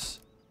US.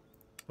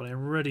 But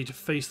I'm ready to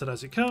face that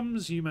as it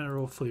comes. You men are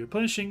all fully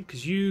replenishing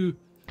because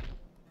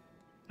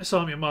this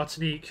army of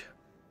Martinique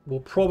will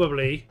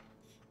probably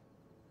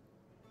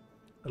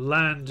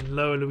land in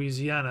Lower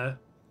Louisiana,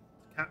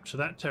 capture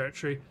that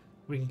territory.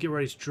 We can get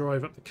ready to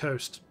drive up the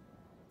coast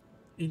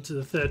into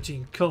the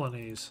 13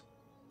 colonies.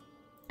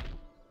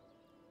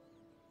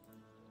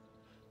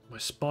 My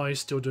spy's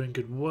still doing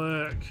good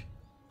work.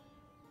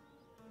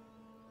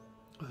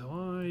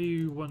 Although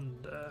I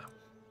wonder...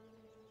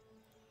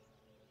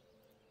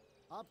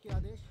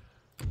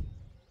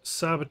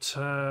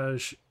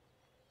 Sabotage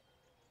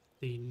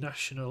the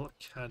National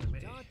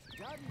Academy.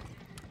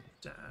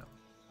 Damn.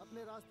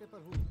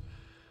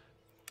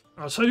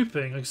 I was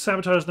hoping I could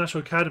sabotage the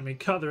National Academy,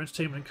 cut their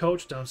entertainment and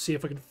culture down, see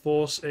if I could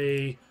force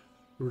a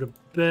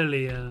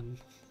rebellion.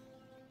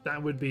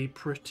 That would be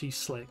pretty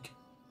slick.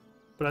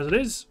 But as it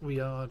is, we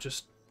are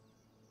just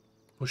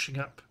pushing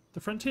up the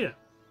frontier.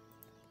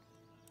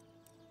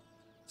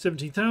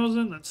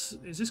 17,000.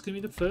 Is this going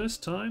to be the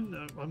first time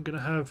I'm going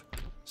to have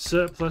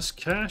surplus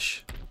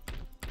cash?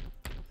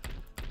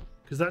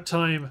 Because that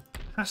time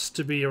has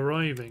to be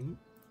arriving.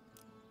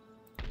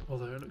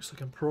 Although it looks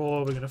like I'm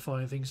probably going to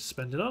find things to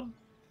spend it on.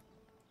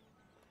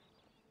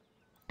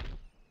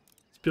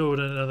 Let's build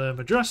another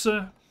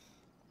madrasa.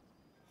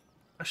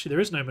 Actually, there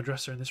is no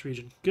madrasa in this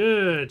region.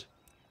 Good.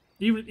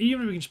 Even if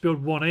we can just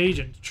build one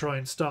agent to try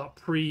and start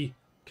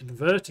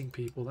pre-converting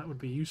people, that would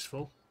be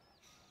useful.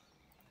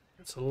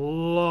 It's a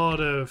lot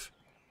of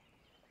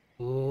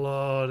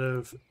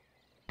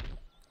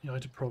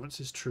United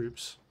Provinces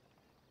troops.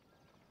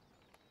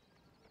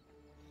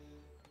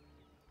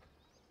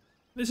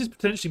 This is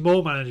potentially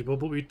more manageable,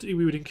 but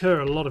we would incur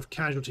a lot of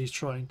casualties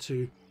trying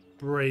to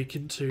break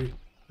into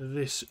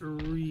this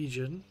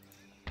region.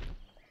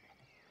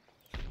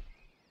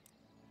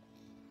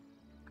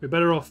 We're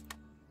better off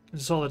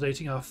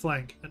consolidating our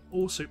flank and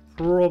also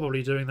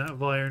probably doing that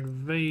via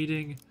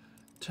invading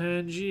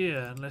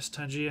Tangier, unless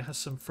Tangier has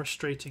some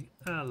frustrating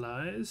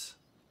allies.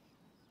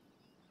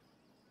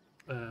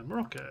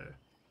 Morocco.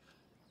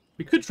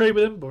 We could trade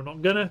with them, but we're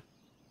not gonna.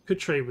 Could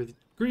trade with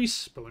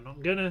Greece, but we're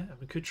not gonna. And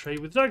we could trade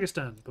with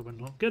Dagestan, but we're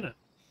not gonna.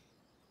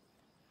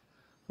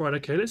 Right,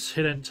 okay, let's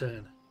hit end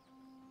turn.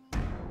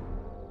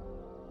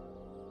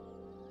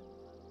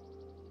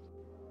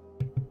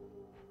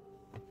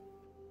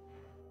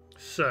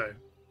 So.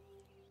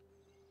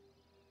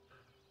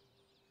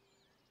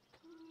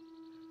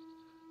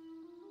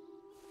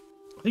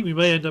 I think we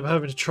may end up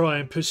having to try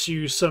and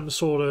pursue some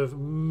sort of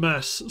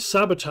mass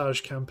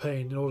sabotage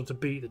campaign in order to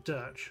beat the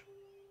Dutch.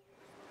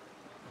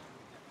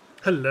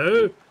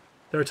 Hello?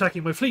 They're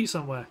attacking my fleet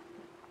somewhere.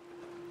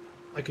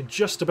 I can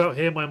just about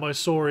hear my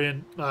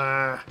Mysorean...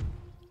 Ah.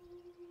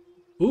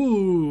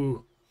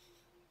 Ooh.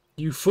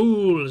 You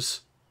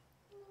fools.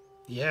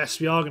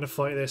 Yes, we are going to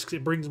fight this because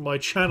it brings my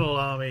Channel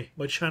Army,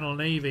 my Channel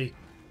Navy,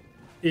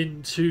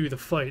 into the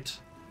fight.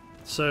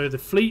 So the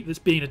fleet that's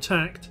being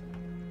attacked...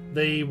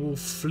 they will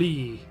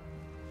flee.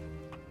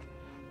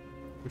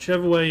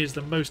 Whichever way is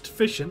the most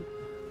efficient,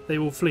 they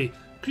will flee.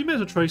 Could you may as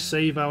well try to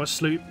save our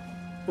sloop,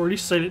 or at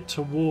least sail it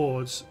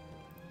towards?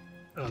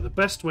 The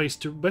best way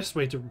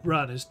to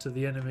run is to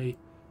the enemy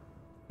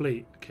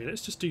fleet. Okay,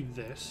 let's just do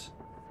this.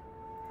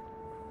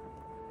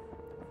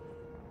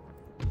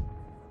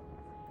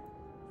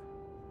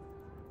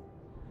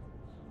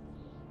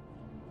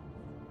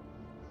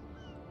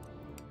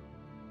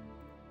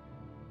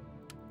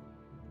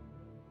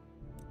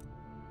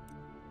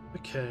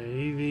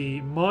 Okay,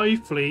 my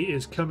fleet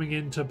is coming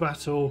into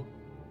battle.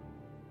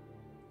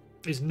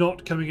 Is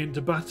not coming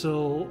into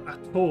battle at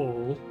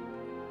all.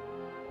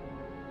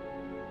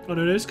 Oh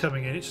no, it is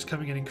coming in. It's just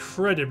coming in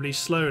incredibly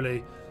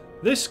slowly.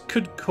 This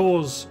could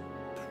cause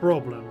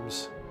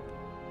problems.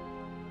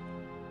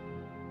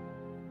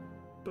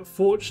 But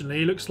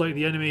fortunately, it looks like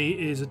the enemy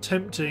is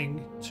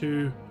attempting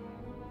to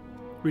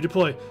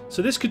redeploy.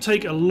 So this could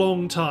take a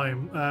long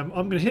time. I'm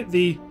going to hit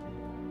the...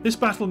 This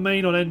battle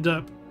may not end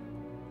up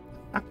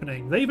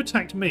happening. They've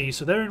attacked me,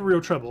 so they're in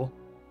real trouble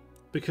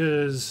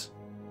because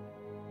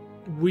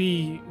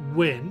we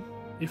win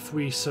if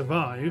we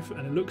survive,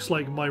 and it looks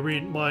like my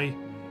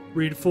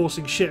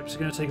reinforcing ships are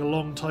going to take a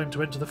long time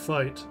to enter the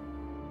fight.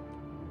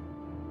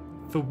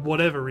 For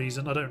whatever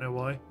reason, I don't know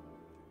why.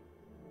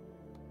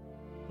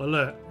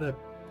 Alert, they're...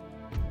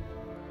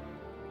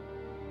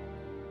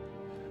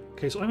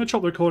 Okay, so I'm going to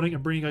chop the recording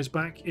and bring you guys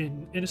back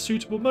in a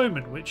suitable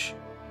moment, which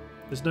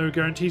there's no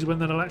guarantees when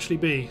that'll actually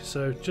be,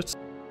 so just...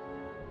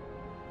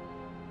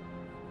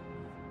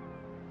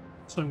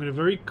 So I'm going to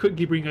very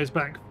quickly bring you guys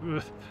back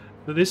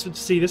for this to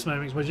see this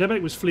moment, because my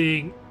Jebek was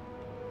fleeing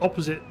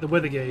opposite the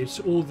weather gauge,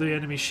 so all the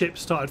enemy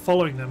ships started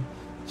following them.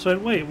 So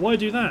wait, why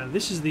do that?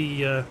 This is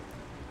the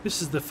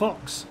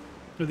fox.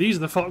 No, these are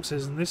the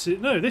foxes, and this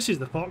is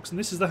the fox, and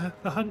this is the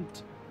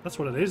hunt. That's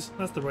what it is.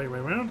 That's the right way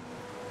around.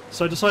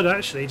 So I decided to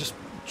actually just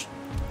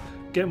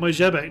get my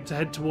Jebek to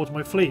head towards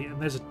my fleet,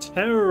 and there's a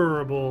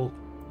terrible,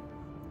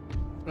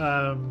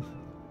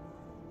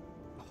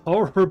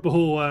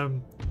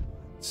 horrible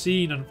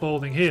scene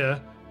unfolding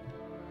here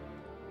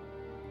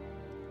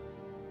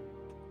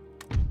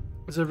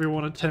as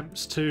everyone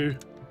attempts to,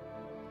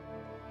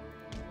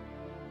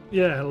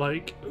 yeah,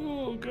 like,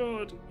 oh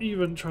god,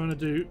 even trying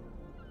to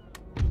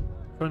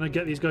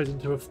get these guys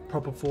into a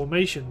proper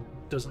formation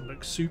doesn't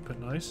look super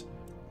nice.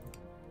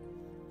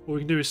 What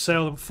we can do is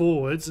sail them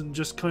forwards and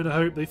just kind of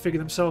hope they figure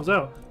themselves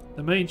out.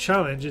 The main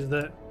challenge is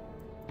that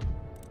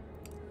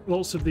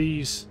lots of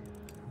these,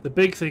 the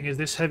big thing is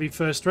this heavy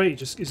first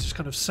rate is just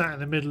kind of sat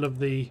in the middle of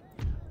the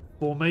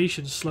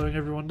formation, slowing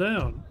everyone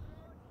down.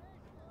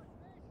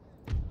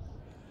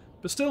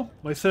 But still,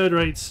 my third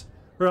rates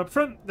are up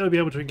front, they'll be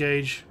able to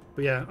engage.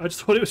 But yeah, I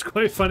just thought it was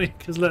quite funny,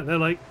 because look, they're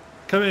like,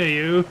 come here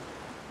you.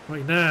 I'm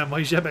like, nah,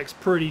 my Jebek's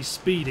pretty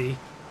speedy.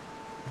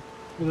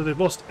 Although they've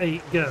lost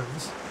 8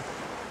 guns.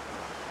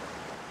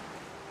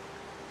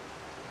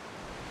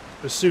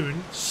 But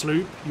soon,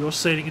 sloop, you're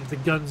sailing into the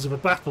guns of a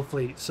battle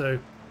fleet, so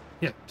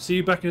yeah, see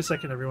you back in a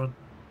second, everyone.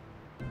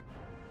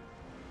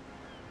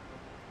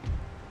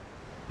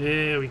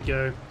 There we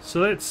go. So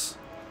let's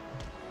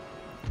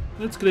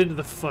get into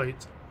the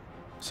fight.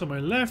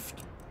 Somewhere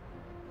left.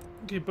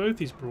 Okay, both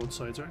these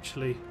broadsides are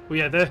actually... Well,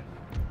 yeah,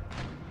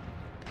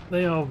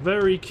 they are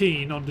very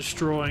keen on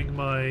destroying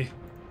my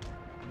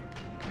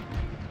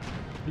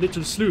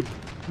little sloop.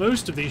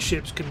 Most of these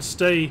ships can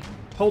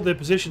hold their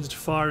positions to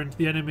fire into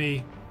the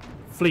enemy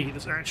fleet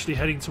that's actually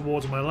heading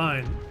towards my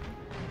line.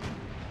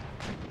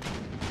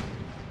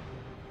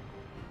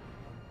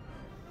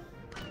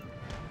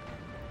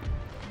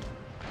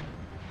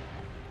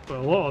 But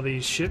a lot of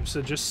these ships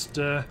are just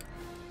like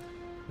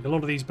a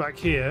lot of these back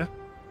here.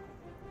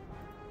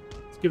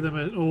 Let's give them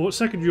a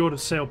secondary order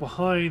to sail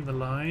behind the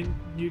line.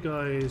 You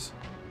guys,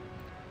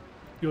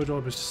 your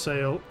job is to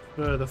sail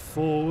further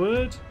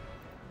forward.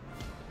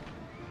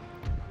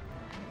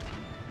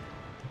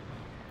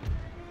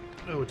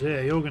 Oh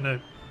dear, you're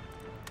gonna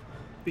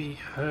be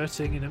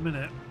hurting in a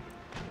minute.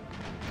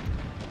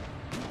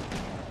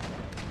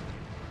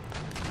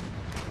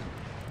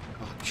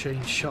 I'll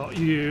chain shot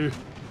you.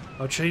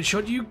 I'll chain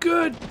shot you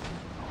good.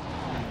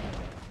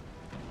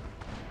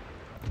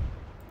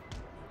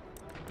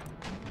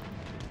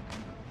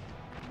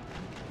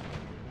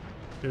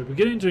 We're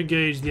beginning to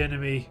engage the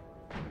enemy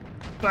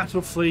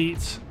battle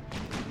fleet.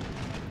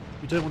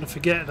 We don't want to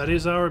forget that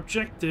is our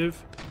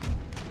objective.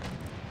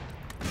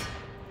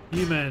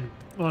 You men.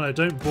 Oh no,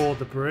 don't board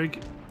the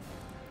brig.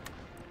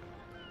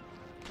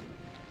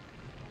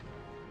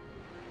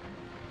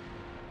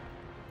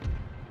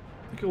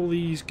 Look at all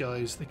these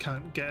guys. They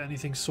can't get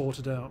anything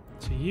sorted out.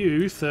 So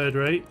you, third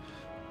rate,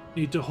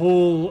 need to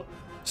haul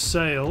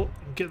sail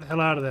and get the hell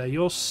out of there.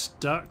 You're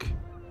stuck.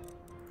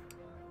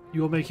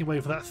 You're making way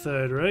for that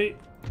third rate.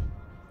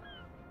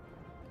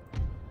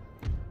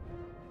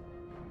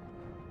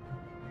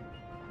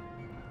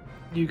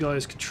 You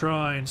guys can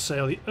try and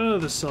sail the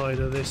other side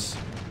of this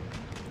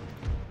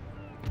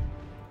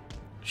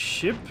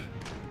ship,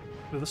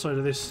 the other side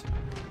of this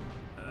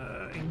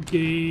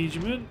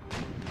engagement.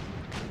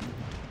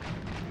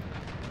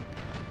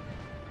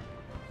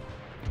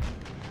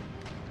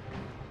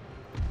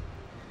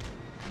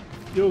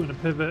 You're going to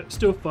pivot,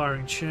 still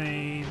firing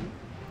chain.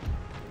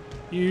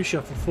 You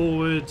shuffle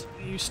forward,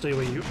 you stay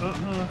where you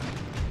are.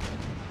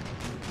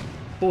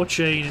 Or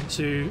chain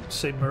into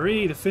St.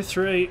 Marie, the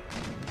 5th rate.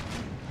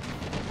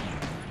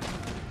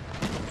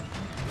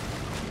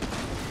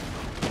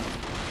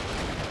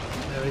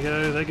 There we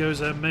go, there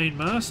goes our main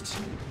mast.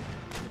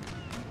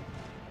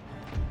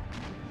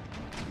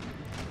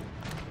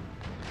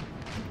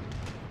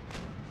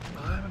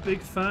 I'm a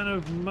big fan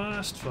of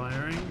mast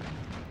firing.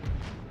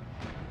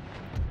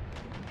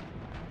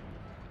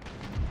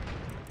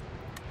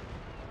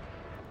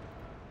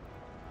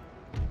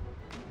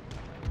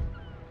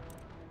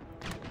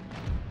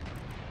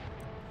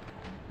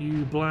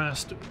 You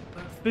blast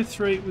 5th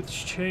rate with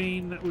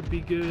chain, that would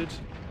be good.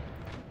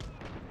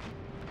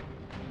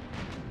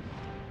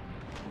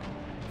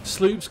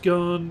 Sloop's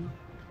gone.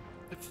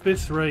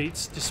 5th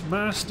rate's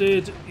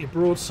dismasted. Your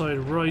broadside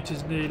right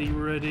is nearly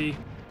ready.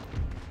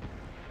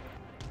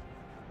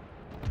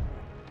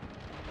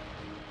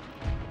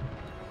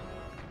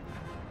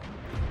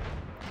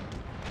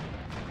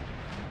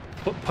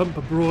 pump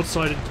a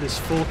broadside into this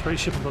fourth rate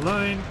ship on the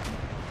line.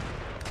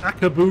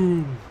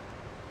 Akaboom!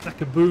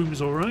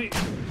 Akaboom's alright.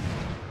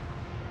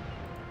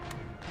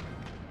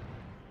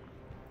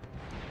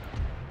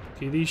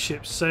 Okay, these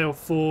ships sail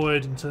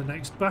forward into the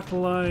next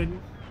battle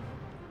line.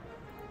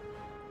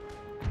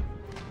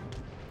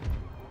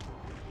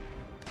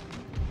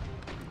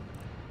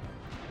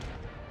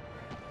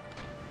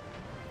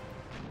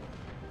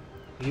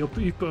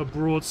 You've put a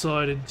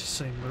broadside into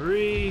St.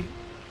 Marie.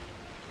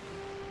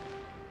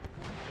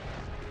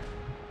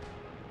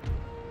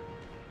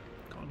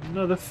 Got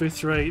another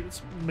fifth rate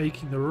that's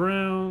making the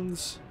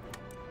rounds.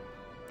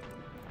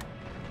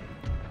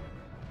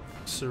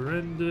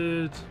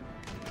 Surrendered.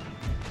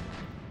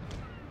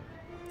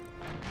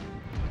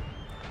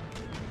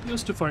 You're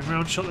still firing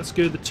round shot, that's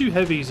good. The two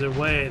heavies are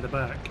way at the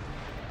back.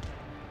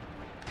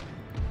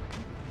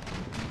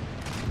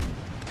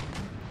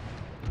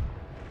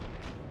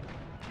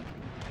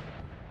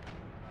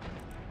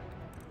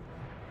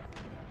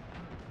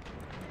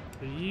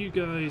 You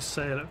guys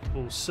sail at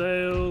full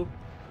sail.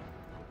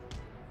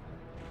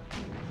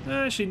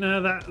 Actually,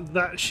 no,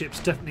 that ship's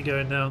definitely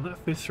going down. That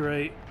fifth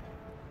rate.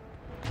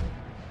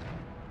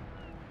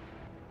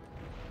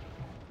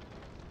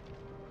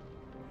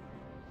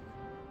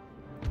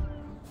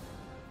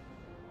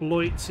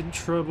 Bloit's in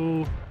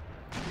trouble.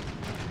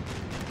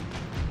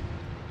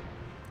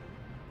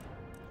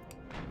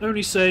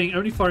 Only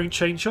firing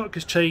chain shot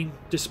because chain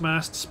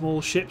dismasts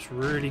small ships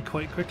really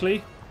quite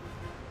quickly.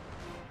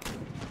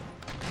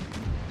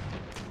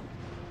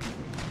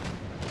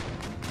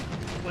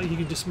 You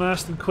can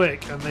dismast them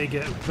quick and they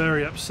get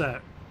very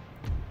upset.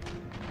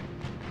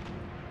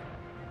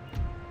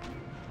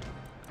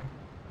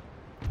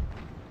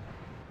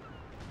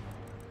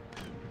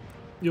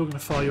 You're going to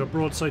fire your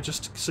broadside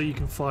just so you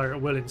can fire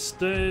at will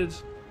instead.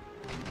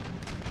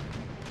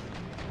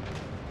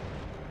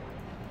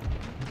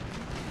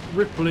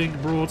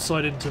 Rippling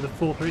broadside into the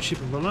fourth rate ship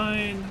of the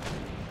line.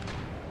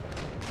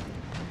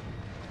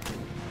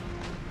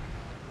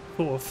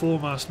 Thought a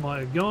foremast might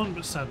have gone,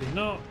 but sadly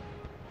not.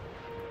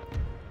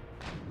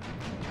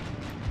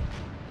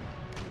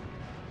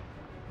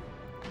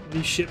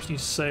 These ships need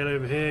to sail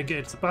over here, get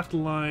into the battle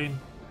line.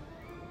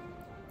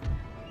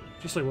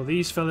 Just like what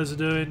these fellas are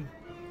doing.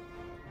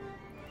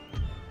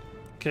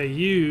 Okay,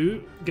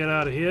 you get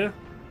out of here.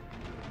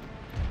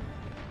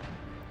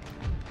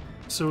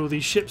 So all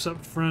these ships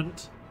up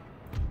front,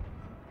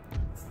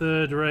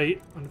 third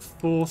rate and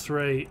fourth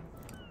rate,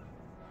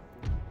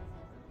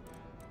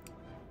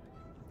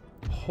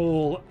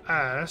 haul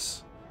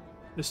ass.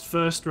 This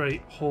first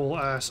rate haul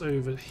ass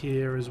over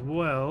here as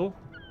well.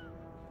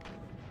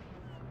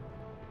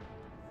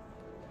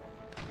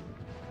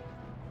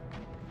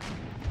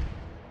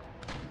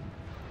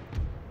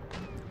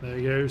 There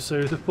you go,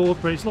 so the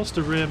fourth rate's lost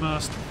a rear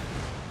mast,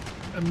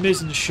 a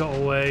mizzen shot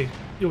away.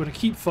 You're going to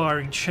keep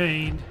firing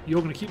chain,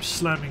 you're going to keep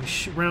slamming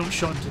round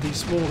shot into these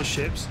smaller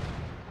ships,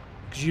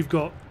 because you've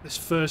got this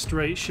first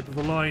rate ship of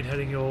the line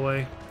heading your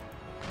way.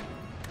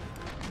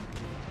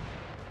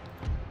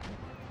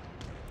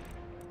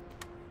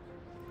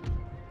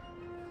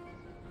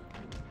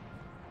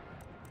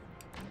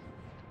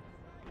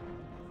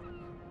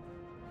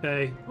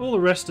 Okay, all the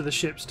rest of the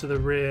ships to the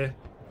rear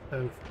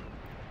have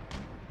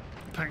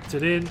packed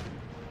it in.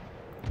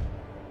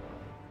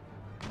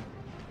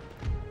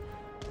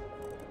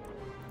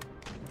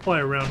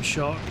 Fire round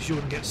shot because you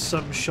want to get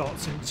some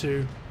shots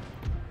into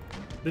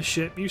the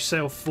ship. You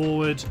sail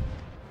forward,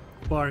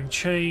 firing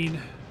chain.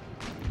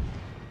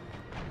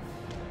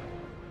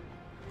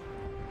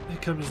 Here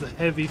comes the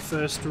heavy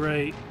first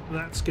rate.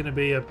 That's going to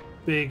be a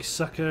big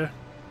sucker.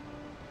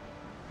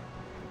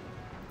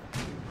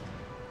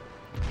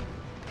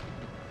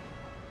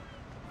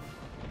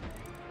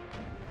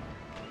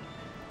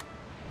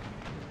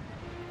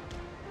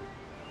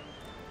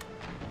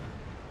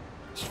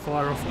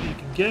 Fire off what you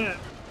can get.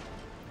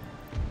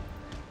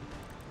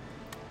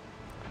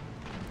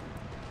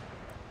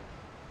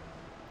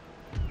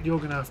 You're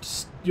gonna have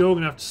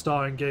to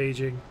start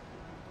engaging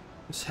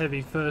this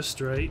heavy first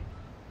rate.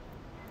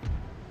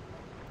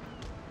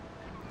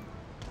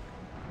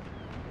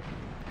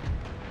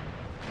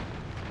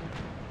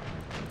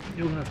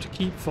 You're gonna have to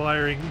keep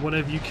firing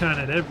whatever you can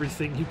at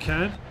everything you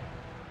can.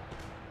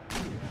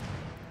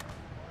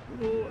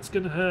 Oh, it's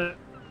gonna hurt.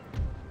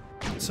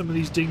 Some of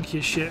these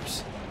dinkier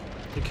ships.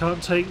 They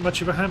can't take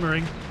much of a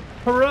hammering.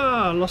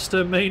 Hurrah! Lost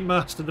her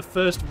mainmast in the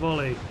first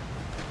volley.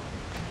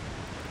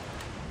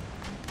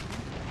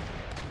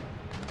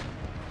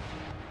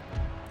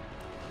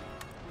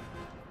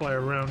 By a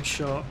round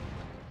shot.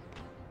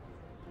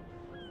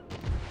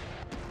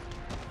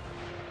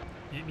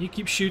 You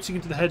keep shooting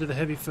into the head of the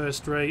heavy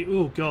first rate.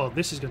 Oh god,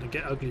 this is going to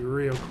get ugly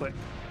real quick.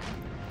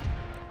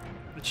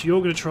 But you're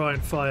going to try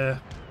and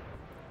fire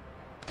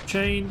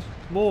chain,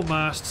 more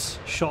masts,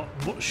 shot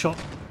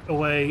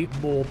away,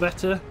 more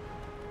better.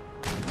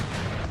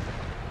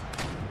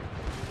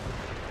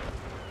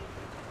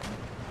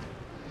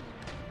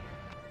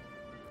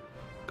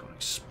 Got an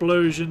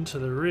explosion to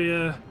the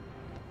rear.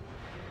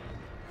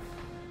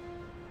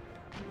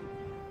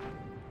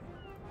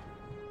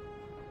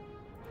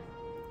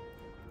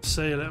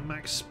 sail at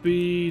max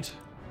speed.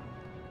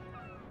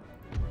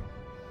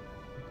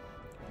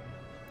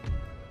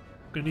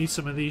 Gonna need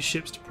some of these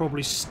ships to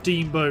probably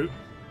steamboat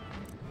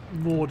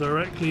more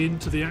directly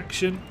into the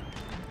action.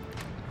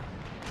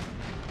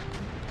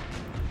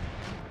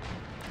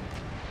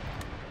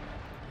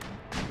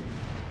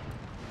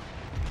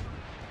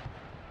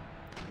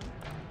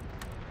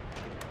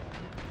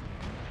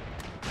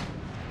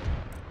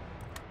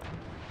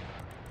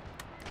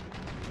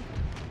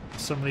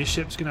 Some of these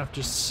ships are going to have to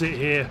just sit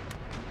here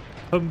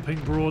pumping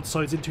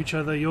broadsides into each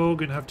other. You're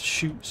going to have to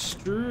shoot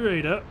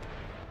straight up.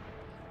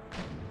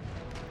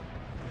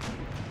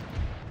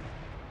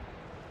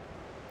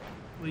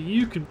 Well,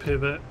 you can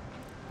pivot.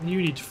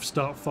 You need to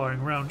start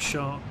firing round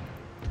shot.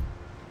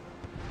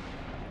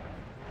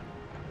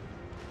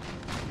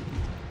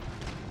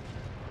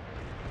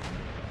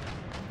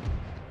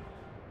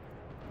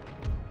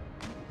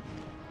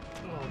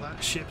 Oh,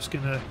 that ship's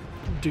going to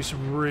do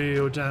some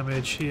real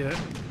damage here.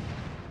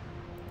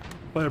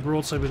 Fire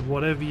broadside with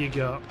whatever you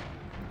got.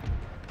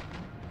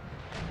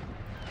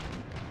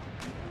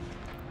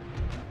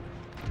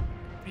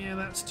 Yeah,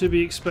 that's to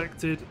be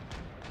expected.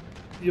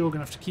 You're going to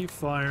have to keep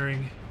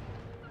firing.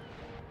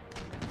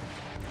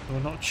 Or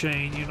not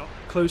chain, you're not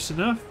close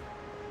enough.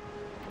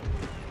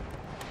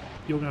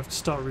 You're going to have to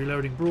start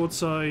reloading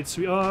broadsides.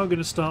 We are going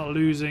to start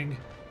losing.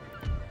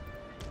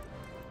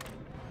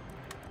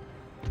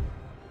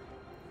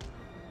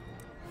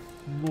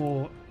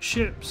 More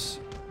ships.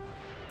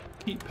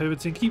 Keep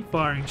pivoting, keep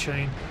firing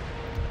chain.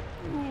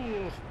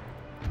 Ooh.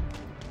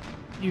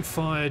 You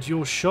fired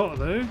your shot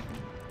though.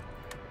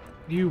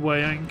 You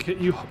weigh anchor,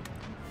 you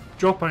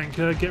drop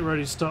anchor, get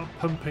ready to start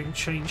pumping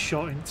chain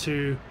shot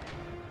into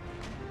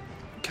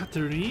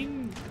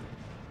Catherine.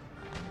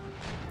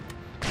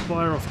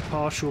 Fire off a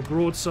partial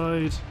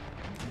broadside.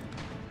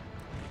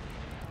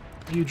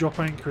 You drop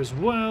anchor as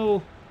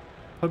well.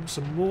 Pump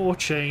some more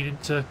chain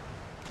into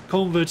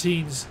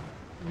Convertine's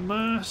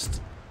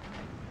mast.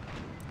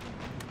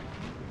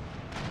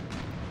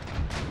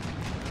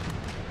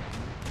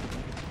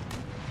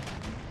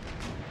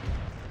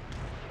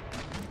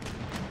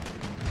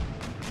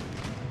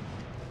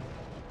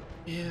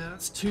 Yeah,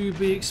 that's to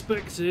be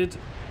expected.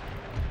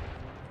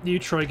 You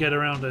try get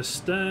around her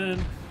stern.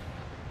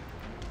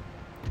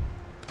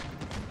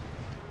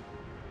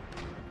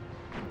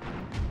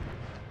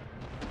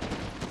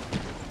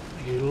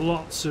 You get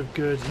lots of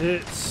good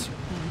hits.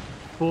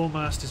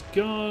 Foremast is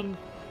gone.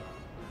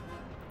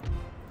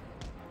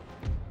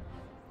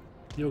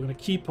 You're going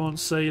to keep on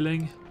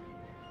sailing.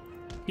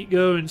 Keep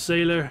going,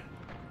 sailor.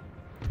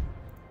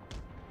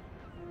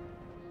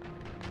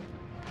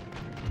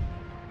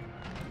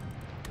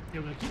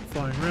 You're going to keep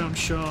firing round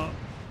shot.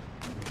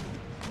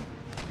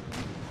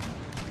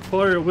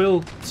 Fire at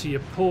will to your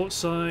port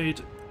side.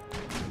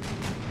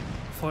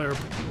 Fire.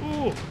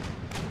 Oh!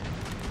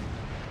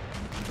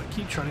 But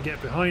keep trying to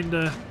get behind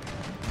her.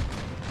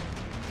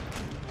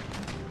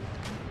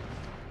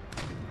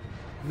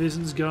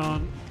 Vision's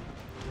gone.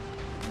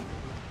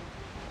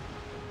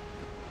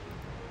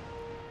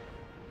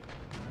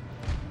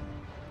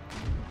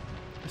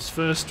 This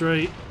first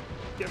rate.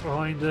 Get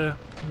behind her.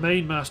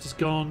 Main mast is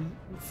gone.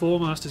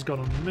 Foremast is gone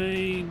on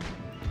main.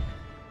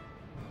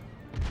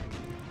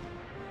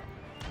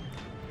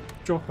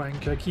 Drop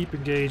anchor, keep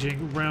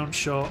engaging, round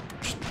shot,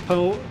 just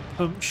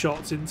pump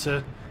shots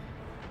into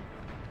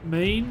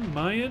main,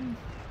 Mayan.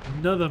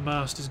 Another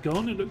mast is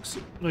gone, it looks...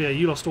 Oh yeah,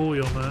 you lost all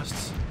your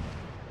masts.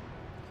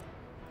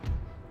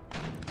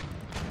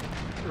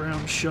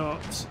 Round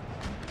shot.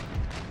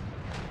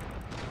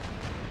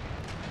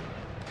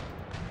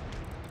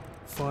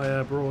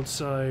 Fire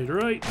broadside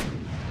right.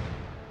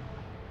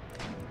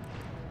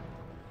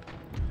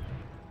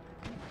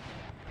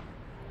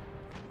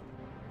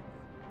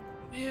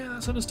 Yeah,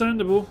 that's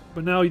understandable.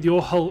 But now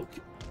your Hulk,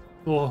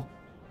 or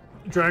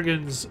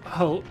Dragon's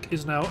Hulk,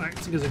 is now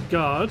acting as a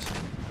guard.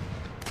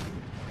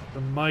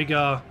 The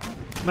Magyar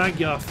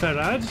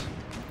Ferad.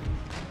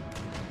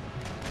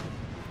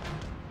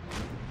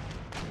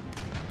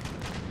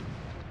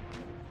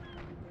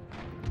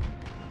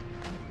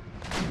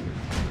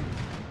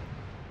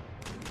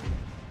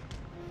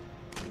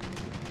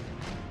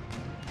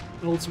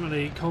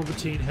 Ultimately,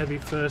 Convertine heavy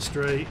first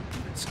rate.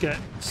 Let's get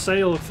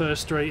sail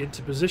first rate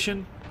into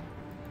position.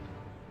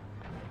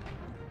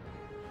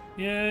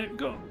 Yeah,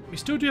 we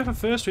still do have a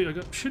first rate.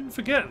 Shouldn't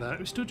forget that.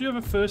 We still do have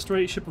a first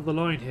rate ship of the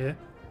line here.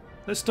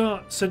 Let's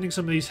start sending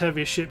some of these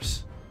heavier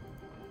ships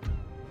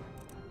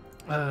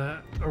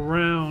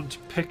around to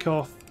pick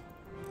off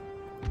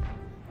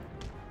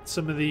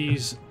some of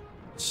these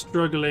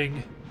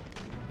struggling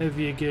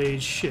heavier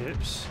gauge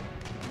ships.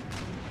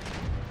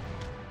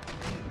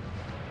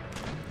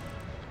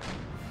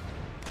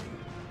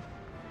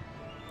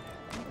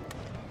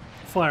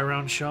 Fire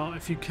round shot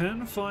if you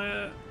can.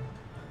 Fire.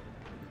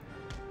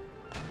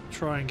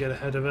 Try and get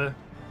ahead of her.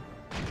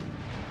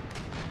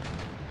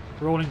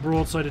 Rolling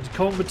broadside into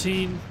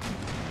Convertine.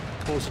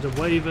 Cause it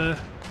a waver.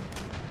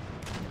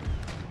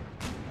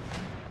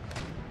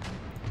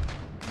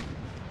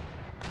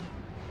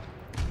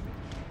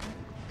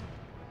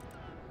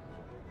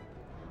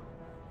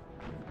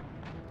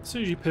 As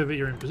soon as you pivot,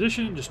 you're in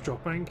position. Just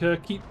drop anchor.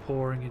 Keep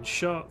pouring in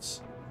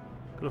shots.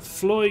 Got a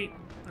flight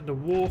and a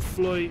war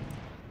flight.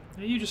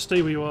 Yeah, you just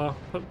stay where you are.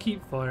 But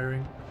keep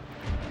firing.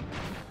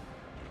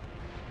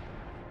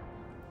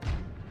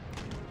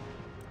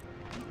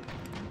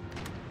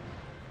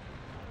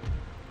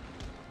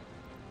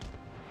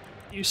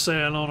 You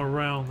sail on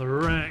around the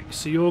wreck,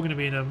 so you're going to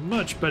be in a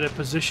much better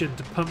position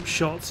to pump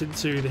shots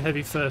into the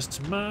heavy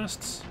first's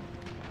masts.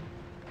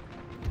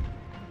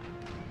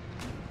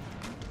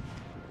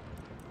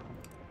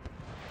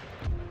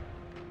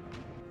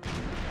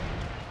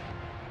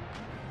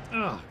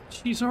 Ah,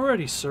 she's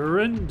already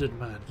surrendered,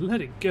 man.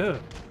 Let it go.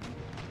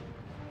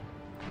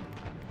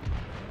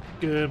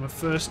 Good, my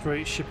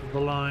first-rate ship of the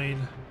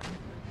line.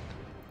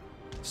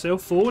 Sail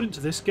forward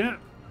into this gap.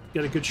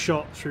 Get a good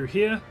shot through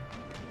here.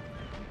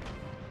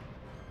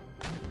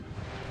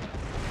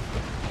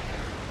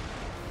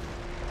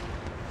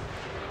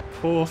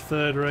 Poor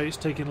third rate's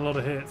taking a lot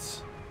of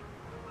hits.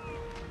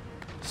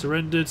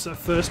 Surrendered, so that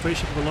first rate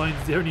ship of the line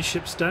is the only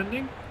ship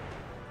standing.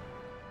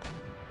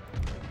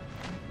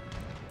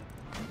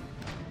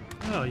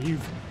 Oh,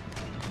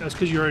 that's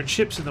because your own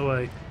ship's in the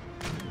way.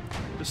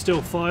 But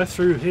still, fire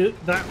through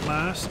that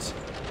mast.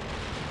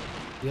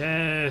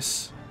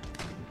 Yes.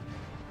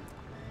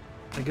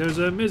 There goes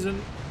her mizzen.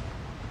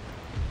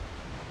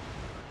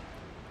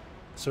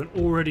 So an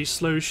already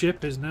slow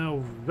ship is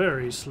now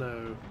very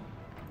slow.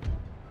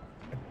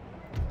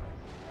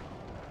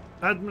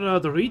 Admiral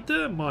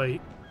Dorita, my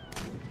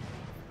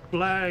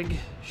flag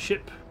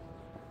ship,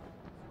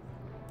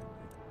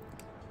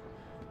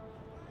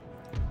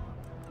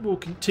 will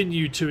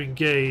continue to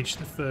engage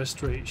the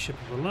first-rate ship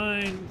of the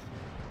line.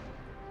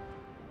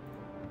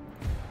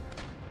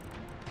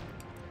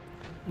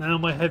 Now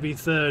my heavy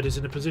third is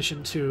in a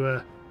position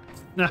to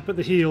snap at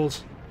the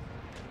heels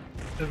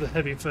of the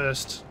heavy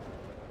first.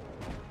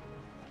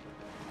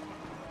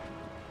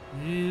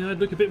 Yeah, I'd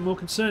look a bit more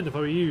concerned if I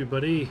were you,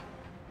 buddy.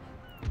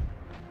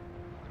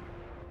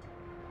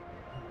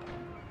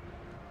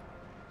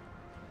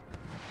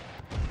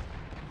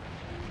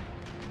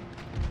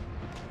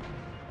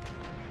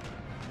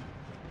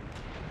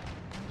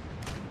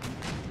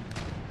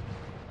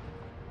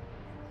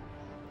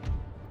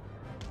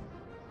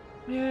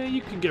 Yeah,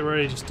 you can get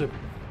ready just to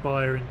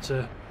fire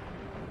into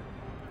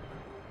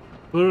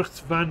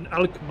Burgt van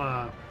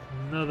Alkmaar.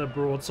 Another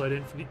broadside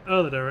in from the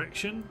other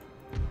direction.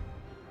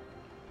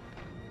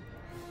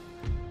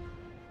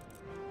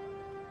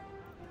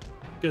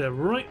 Get her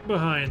right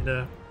behind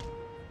her.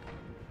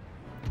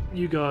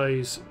 You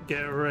guys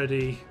get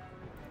ready.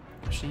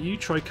 Actually, you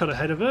try cut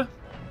ahead of her.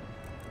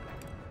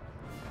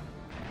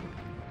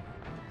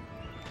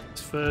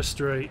 It's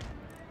first rate.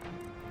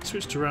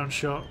 Switch to round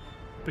shot.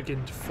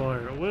 Begin to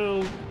fire at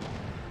will.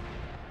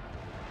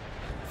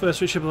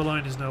 First rate ship of the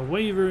line is now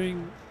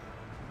wavering.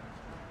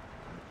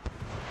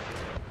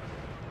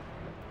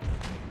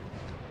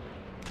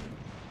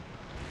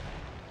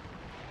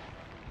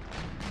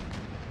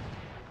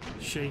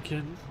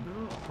 Shaken.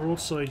 Oh,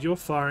 broadside, you're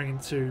firing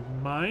into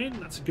mine.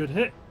 That's a good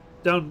hit.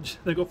 Down.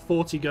 They've got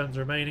 40 guns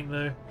remaining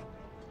though.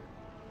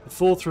 The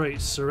fourth rate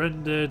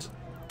surrendered.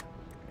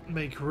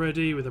 Make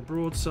ready with a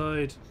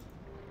broadside.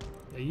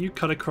 Yeah, you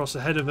cut across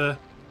ahead of her.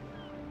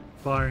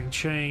 Firing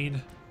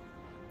chain.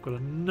 Got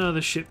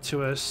another ship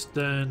to her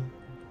stern.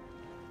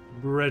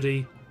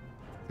 Ready.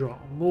 Drop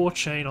more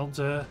chain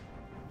onto her.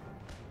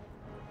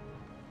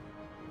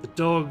 The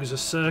dogs are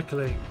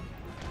circling.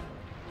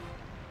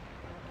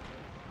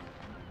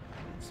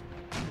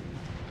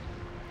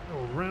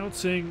 Oh,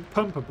 routing.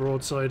 Pump a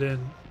broadside in.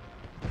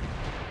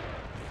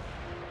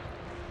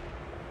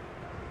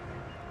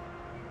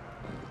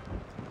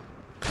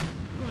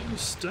 Right, you're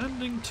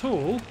standing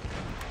tall.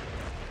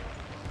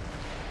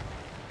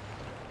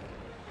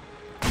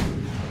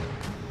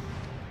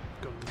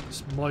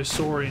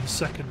 Mysorean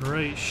second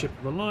rate ship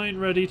of the line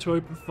ready to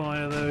open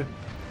fire though.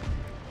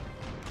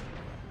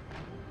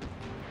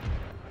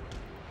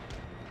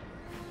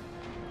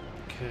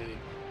 Okay,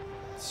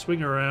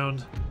 swing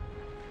around.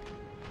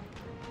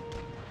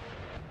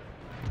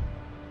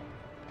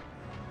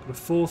 Got a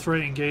fourth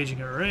rate engaging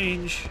at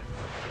range.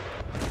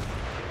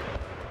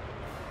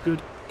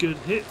 Good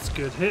hits,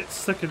 good hits.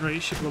 Second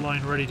rate ship of the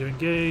line ready to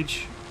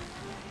engage.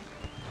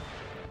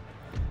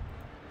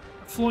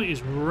 Flight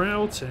is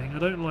routing. I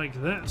don't like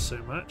that so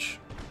much.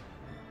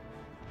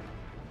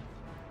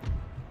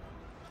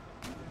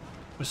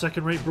 My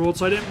second rate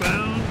broadside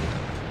inbound.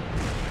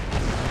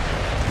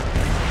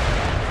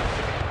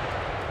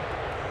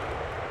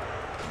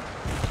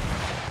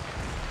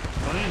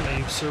 Finally,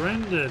 you've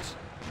surrendered.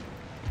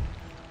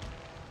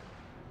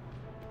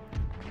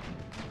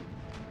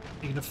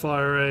 You're going to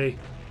fire a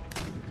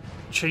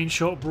chain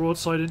shot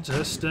broadside into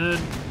her stern.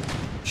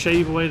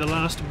 Shave away the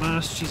last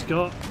mast she's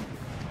got.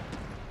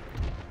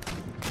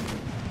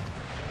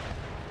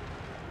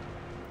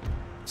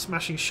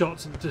 Smashing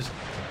shots into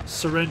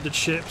surrendered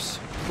ships.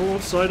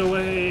 Broadside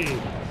away! You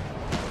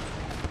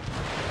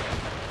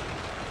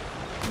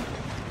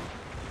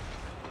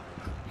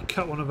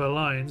cut one of her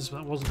lines, but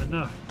that wasn't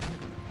enough.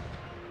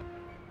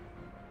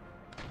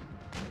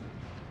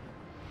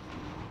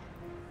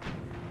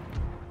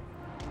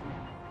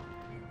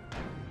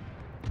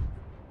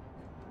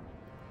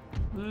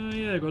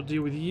 Yeah, I've got to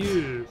deal with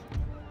you.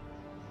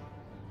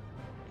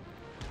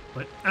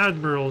 My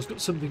Admiral's got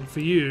something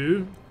for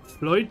you.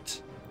 Floyd.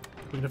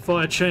 We're going to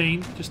fire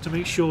chain just to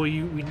make sure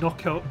we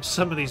knock out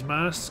some of these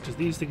masts, because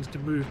these things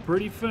can move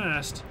pretty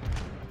fast.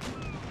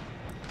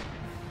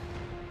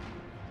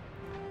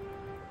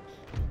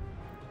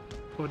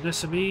 Got an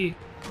SME.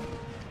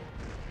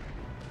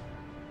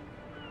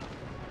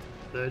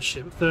 Third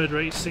ship, third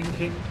rate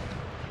sinking.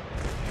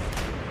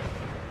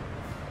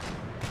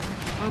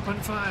 Open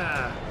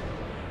fire!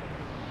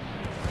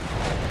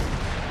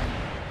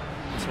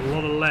 There's a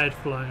lot of lead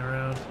flying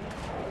around.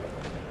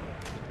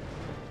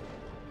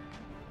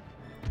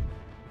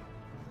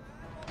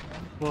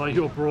 Well,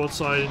 you're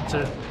broadside into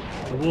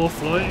the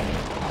warfly.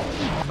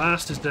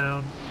 Mast is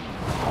down.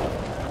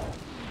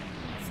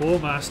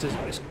 Foremast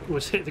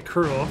was hit the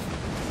crew off.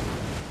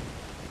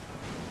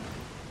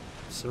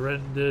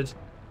 Surrendered.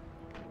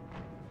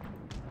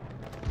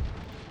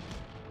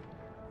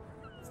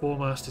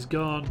 Foremast is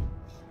gone.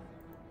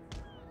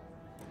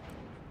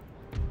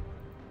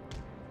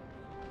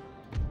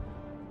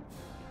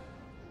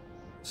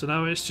 So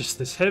now it's just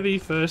this heavy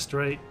first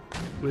rate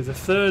with a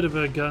third of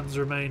her guns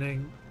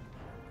remaining,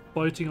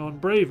 fighting on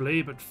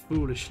bravely but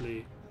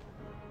foolishly.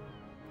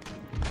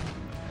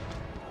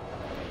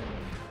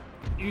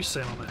 You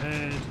sail on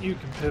ahead, you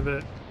can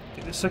pivot,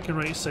 get the second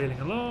rate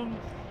sailing along.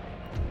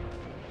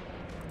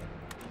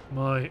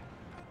 My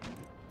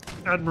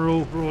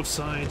Admiral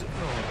broadside.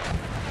 Oh.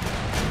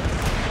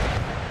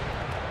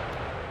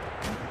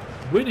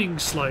 Winning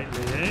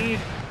slightly, eh?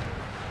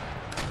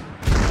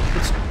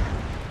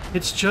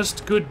 It's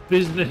just good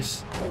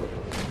business.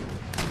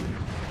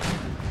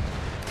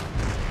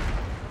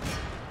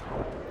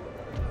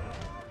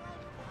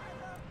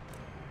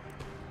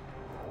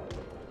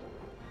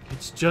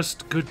 It's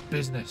just good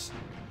business.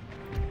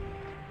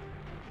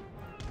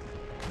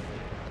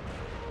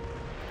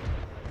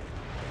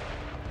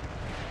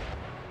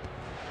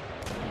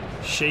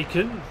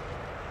 Shaken.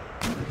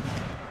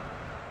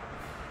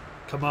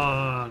 Come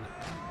on.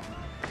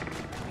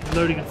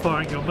 Loading and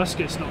firing your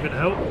musket's not going to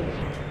help.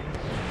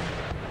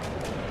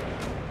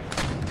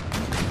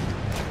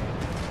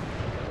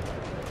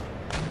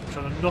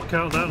 Trying to knock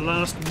out that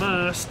last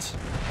mast.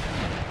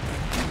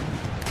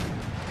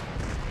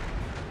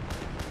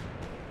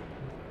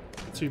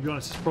 To be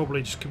honest, it's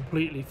probably just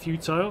completely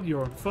futile.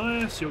 You're on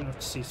fire, so you're going to have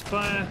to cease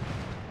fire.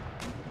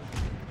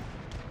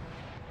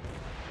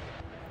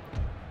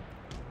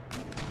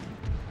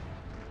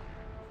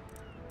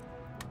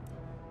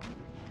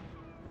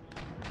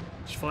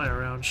 Just fire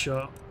around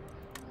shot.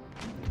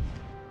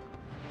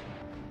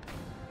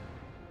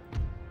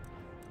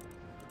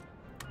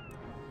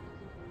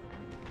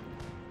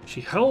 She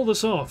held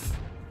us off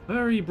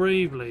very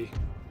bravely,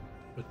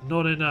 but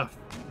not enough.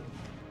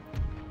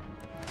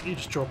 You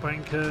just drop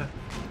anchor.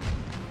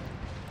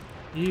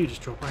 You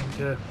just drop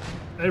anchor.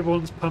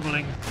 Everyone's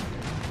pummeling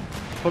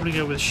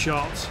her with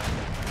shot.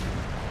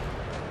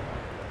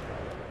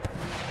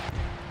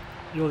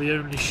 You're the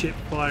only ship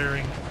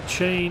firing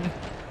chain.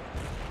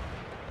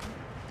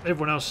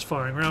 Everyone else is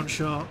firing round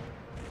shot.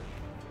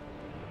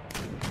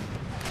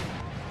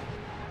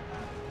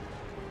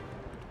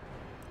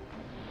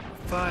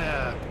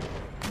 Fire!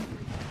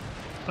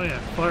 Oh yeah,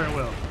 fire it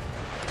well.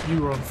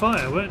 You were on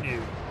fire, weren't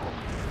you?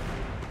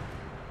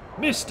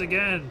 Missed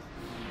again!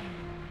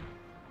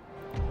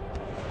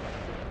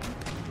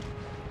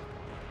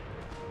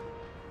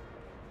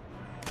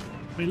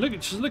 I mean,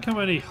 just look how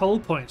many hull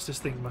points this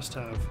thing must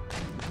have.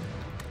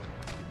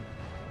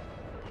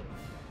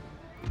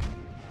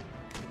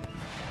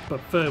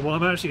 But third, what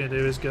I'm actually going to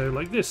do is go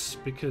like this,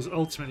 because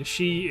ultimately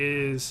she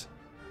is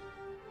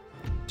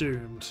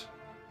doomed.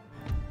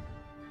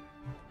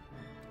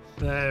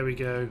 There we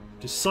go.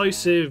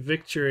 Decisive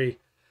victory.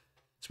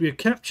 So we have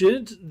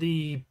captured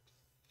the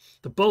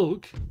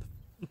bulk,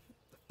 the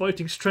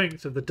fighting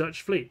strength of the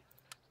Dutch fleet.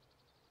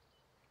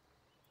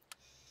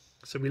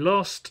 So we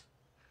lost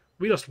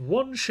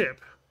one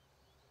ship.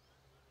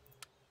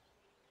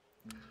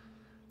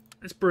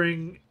 Let's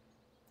bring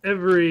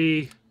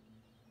every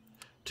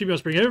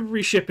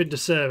ship into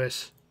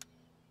service.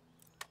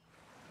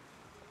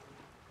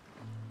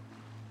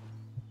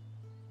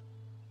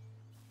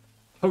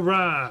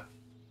 Hurrah!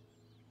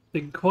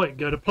 Didn't quite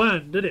go to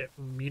plan, did it,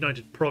 from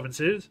United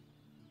Provinces?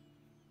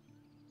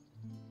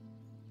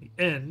 The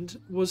end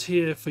was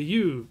here for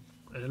you,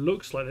 and it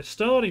looks like they're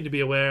starting to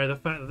be aware of the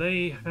fact that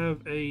they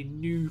have a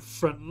new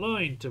front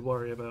line to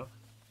worry about.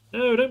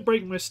 No, don't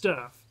break my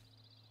stuff.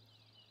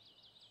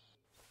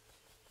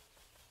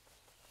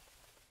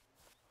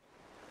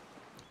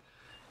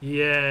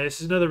 Yeah,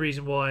 this is another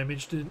reason why I'm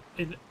interested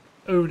in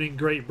owning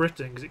Great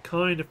Britain, because it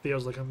kind of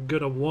feels like I'm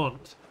going to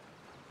want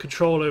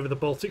control over the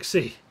Baltic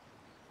Sea.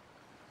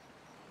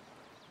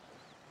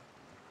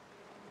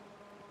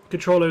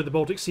 Control over the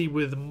Baltic Sea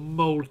with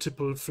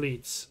multiple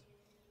fleets.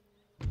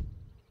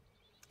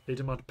 They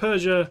demand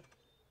Persia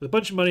with a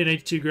bunch of money and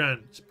 82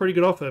 grand. It's a pretty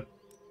good offer,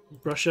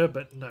 Russia,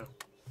 but no.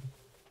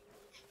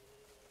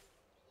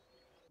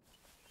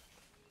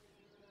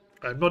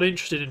 I'm not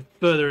interested in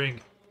furthering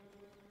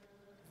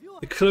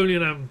The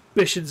colonial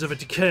ambitions of a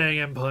decaying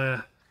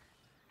empire.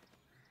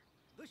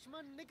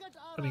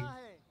 I mean,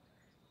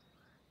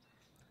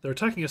 they're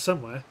attacking us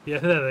somewhere. Yeah,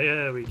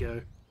 there we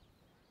go.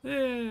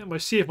 Yeah, I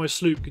see if my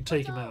sloop can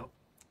take him out.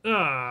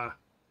 Ah!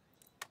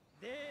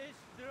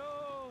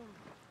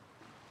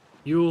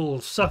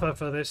 You'll suffer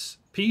for this.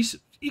 Peace?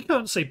 You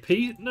can't say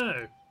peace. No.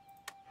 You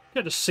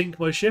can't just sink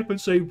my ship and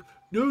say,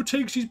 no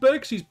takesies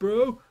backsies,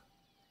 bro.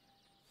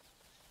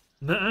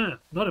 Nah,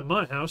 not in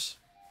my house.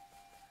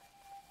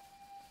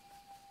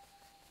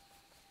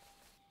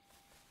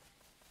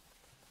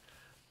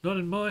 Not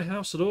in my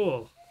house at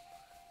all.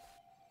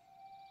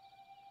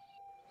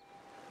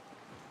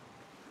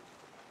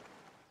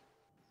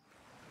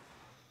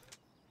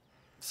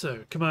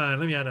 So, come on,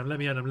 let me at him, let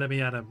me at him, let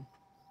me at him.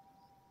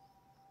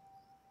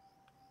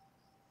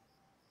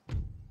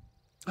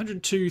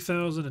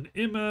 102,000 an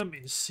imam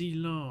in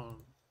Ceylon.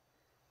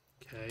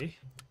 Okay.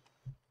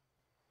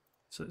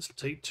 So let's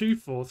take 2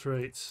 4th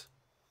rates.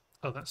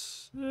 Oh,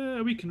 that's...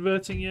 are we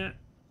converting yet?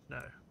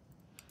 No.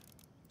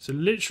 So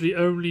literally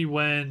only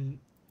when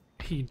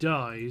he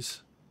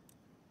dies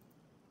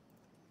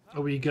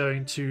are we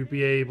going to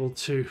be able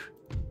to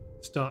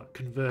start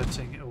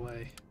converting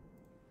away.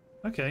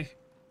 Okay.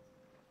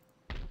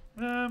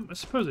 I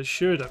suppose I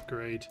should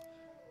upgrade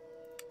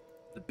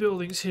the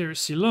buildings here at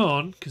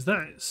Ceylon, because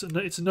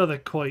it's another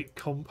quite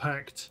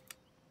compact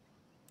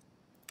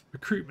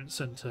recruitment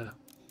centre.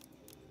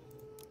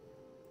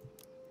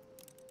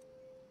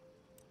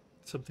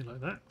 Something like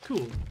that.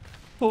 Cool.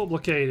 Port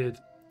blockaded.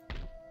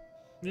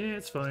 Yeah,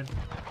 it's fine.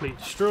 Fleet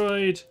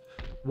destroyed.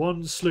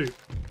 1 sloop.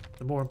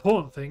 The more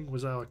important thing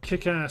was our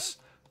kick-ass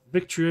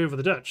victory over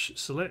the Dutch.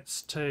 So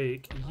let's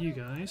take you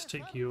guys,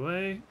 take you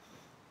away.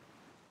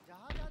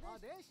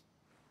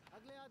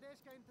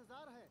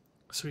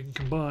 So we can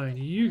combine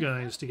you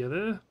guys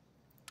together.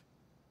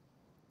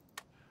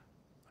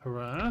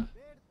 Hurrah.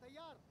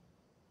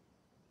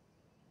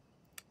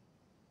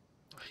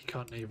 You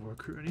can't naval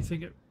recruit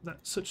anything at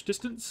such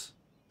distance.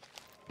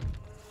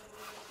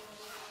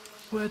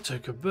 Puerto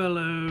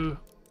Cabello.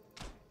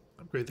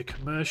 Upgrade the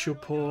commercial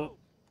port.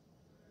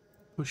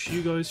 Push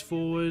you guys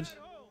forward.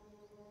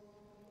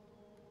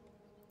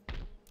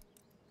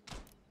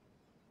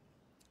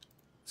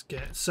 Let's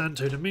get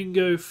Santo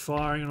Domingo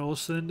firing on all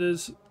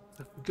cylinders.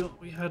 I forgot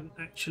we hadn't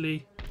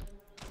actually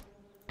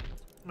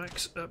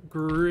max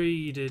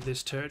upgraded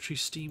this territory.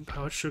 Steam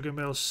powered sugar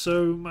mill.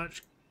 So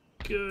much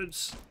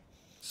goods.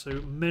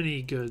 So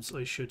many goods,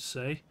 I should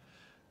say.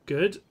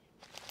 Good.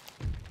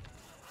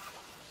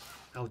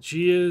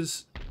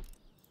 Algiers.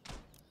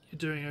 You're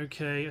doing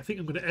okay. I think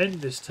I'm going to end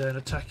this turn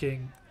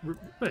attacking...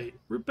 Wait,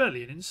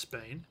 rebellion in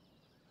Spain?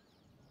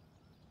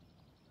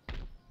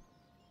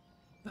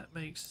 That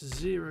makes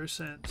 0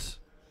 sense.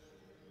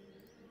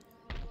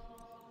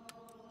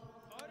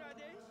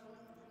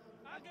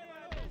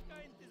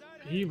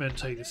 You men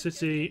take the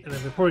city, and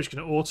then we're probably just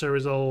going to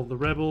auto-resolve the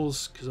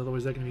rebels, because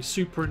otherwise they're going to be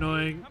super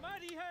annoying.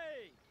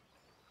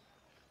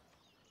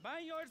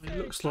 It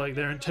looks like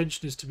their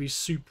intention is to be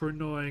super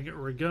annoying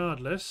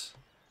regardless.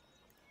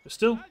 But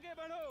still,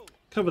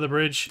 cover the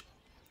bridge.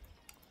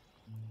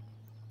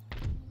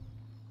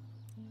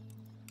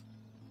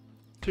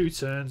 2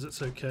 turns,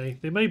 that's okay.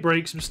 They may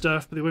break some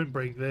stuff, but they won't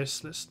break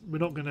this. We're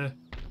not gonna...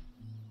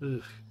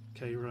 Ugh.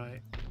 Okay,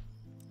 right.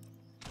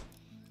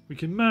 We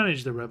can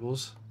manage the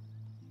rebels.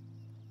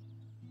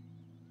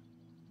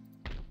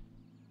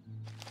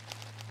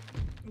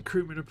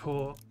 Recruitment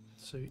report.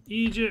 So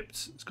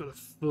Egypt, it's got a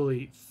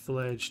fully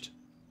fledged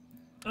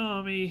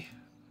army.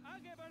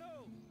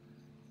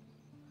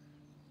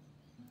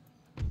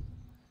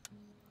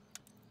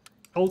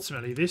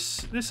 Ultimately,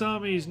 this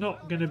army is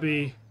not going to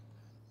be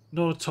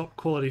not a top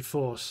quality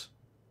force.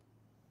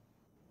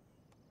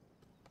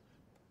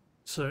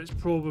 So it's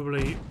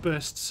probably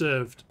best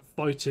served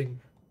fighting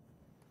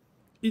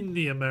in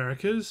the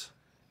Americas.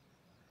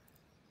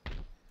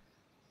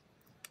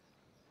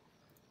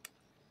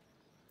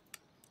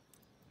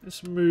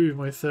 Let's move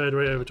my 3rd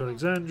rate over to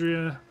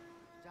Alexandria.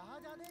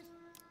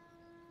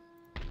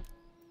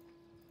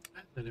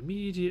 And then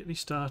immediately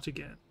start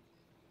again.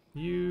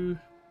 You...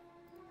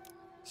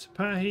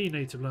 Sipahi,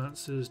 Native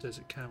Lancers,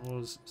 Desert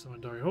Camels,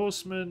 Samandari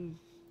Horsemen.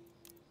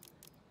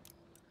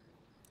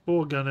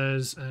 4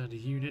 gunners and a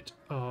unit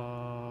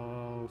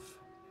of...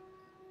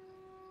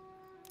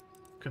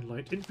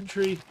 Light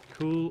Infantry.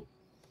 Cool.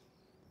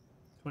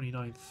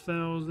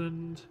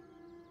 29,000.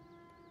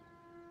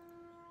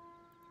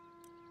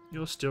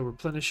 You're still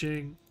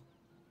replenishing.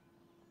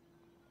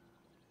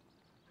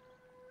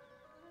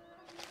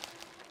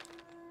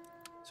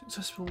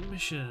 Successful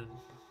mission.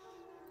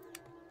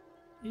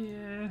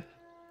 Yeah.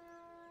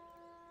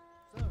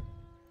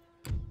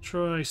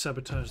 Try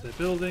sabotage their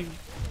building.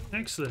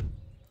 Excellent.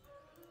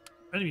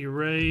 Enemy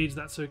raids,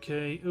 that's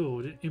okay.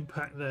 Oh, didn't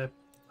impact their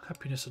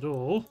happiness at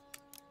all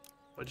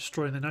by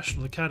destroying the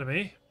National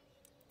Academy.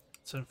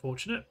 It's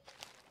unfortunate.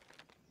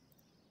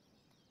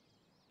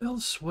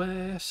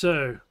 Elsewhere,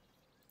 so...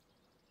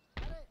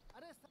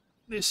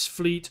 This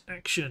fleet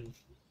action.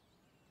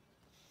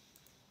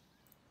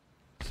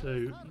 So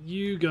So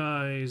you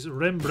guys,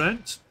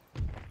 Rembrandt.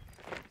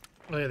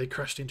 Oh yeah, they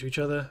crashed into each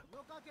other.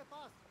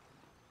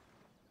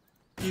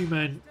 You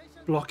men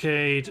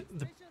blockade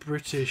the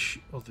British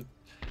or the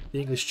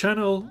English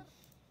Channel.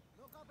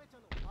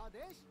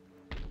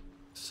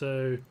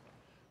 So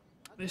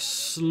this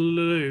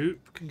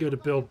sloop can go to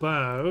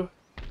Bilbao.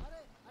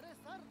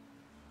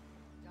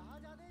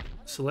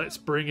 So let's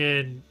bring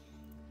in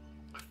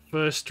a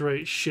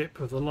first-rate ship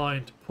of the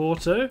line to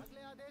Porto.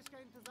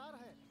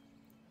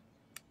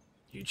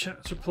 You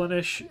chaps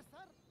replenish.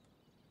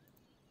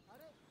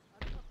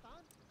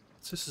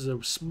 So this is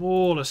a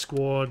smaller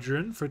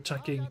squadron for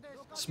attacking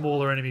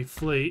smaller enemy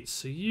fleets.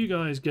 So you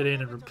guys get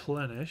in and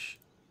replenish.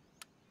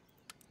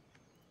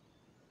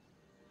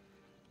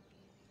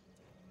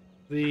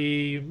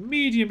 The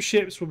medium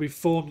ships will be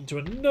formed into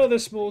another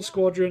small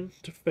squadron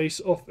to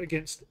face off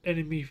against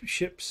enemy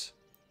ships.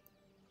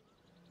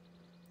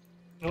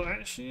 Oh,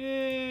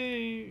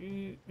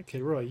 actually...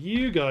 Okay, right.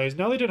 You guys,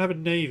 now they don't have a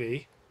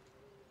navy.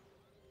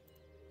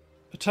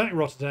 Attack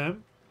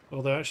Rotterdam.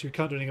 Although actually we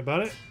can't do anything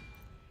about it.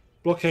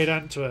 Blockade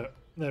Antwerp.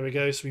 There we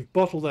go. So we've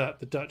bottled up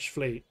the Dutch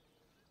fleet.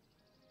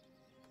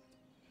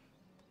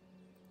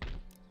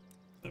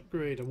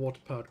 Upgrade a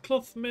water-powered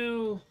cloth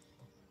mill.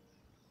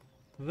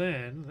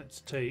 Then let's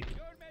take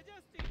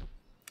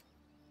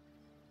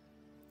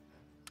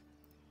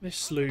this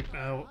sloop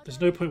out.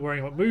 There's no point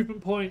worrying about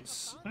movement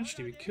points.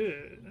 Actually, we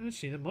could.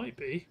 Actually, there might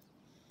be.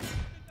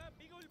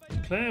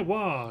 Declare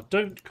war.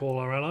 Don't call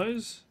our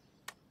allies.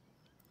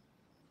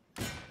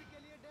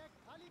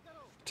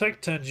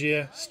 Attack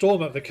Tangier.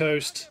 Storm up the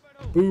coast.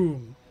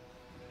 Boom.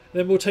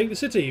 Then we'll take the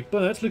city.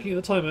 But looking at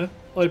the timer,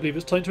 I believe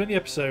it's time to end the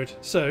episode.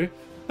 So,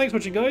 thanks for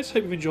watching, guys.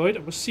 Hope you've enjoyed,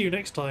 and we'll see you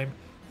next time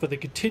for the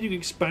continuing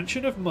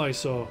expansion of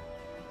Mysore.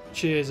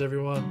 Cheers,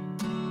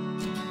 everyone.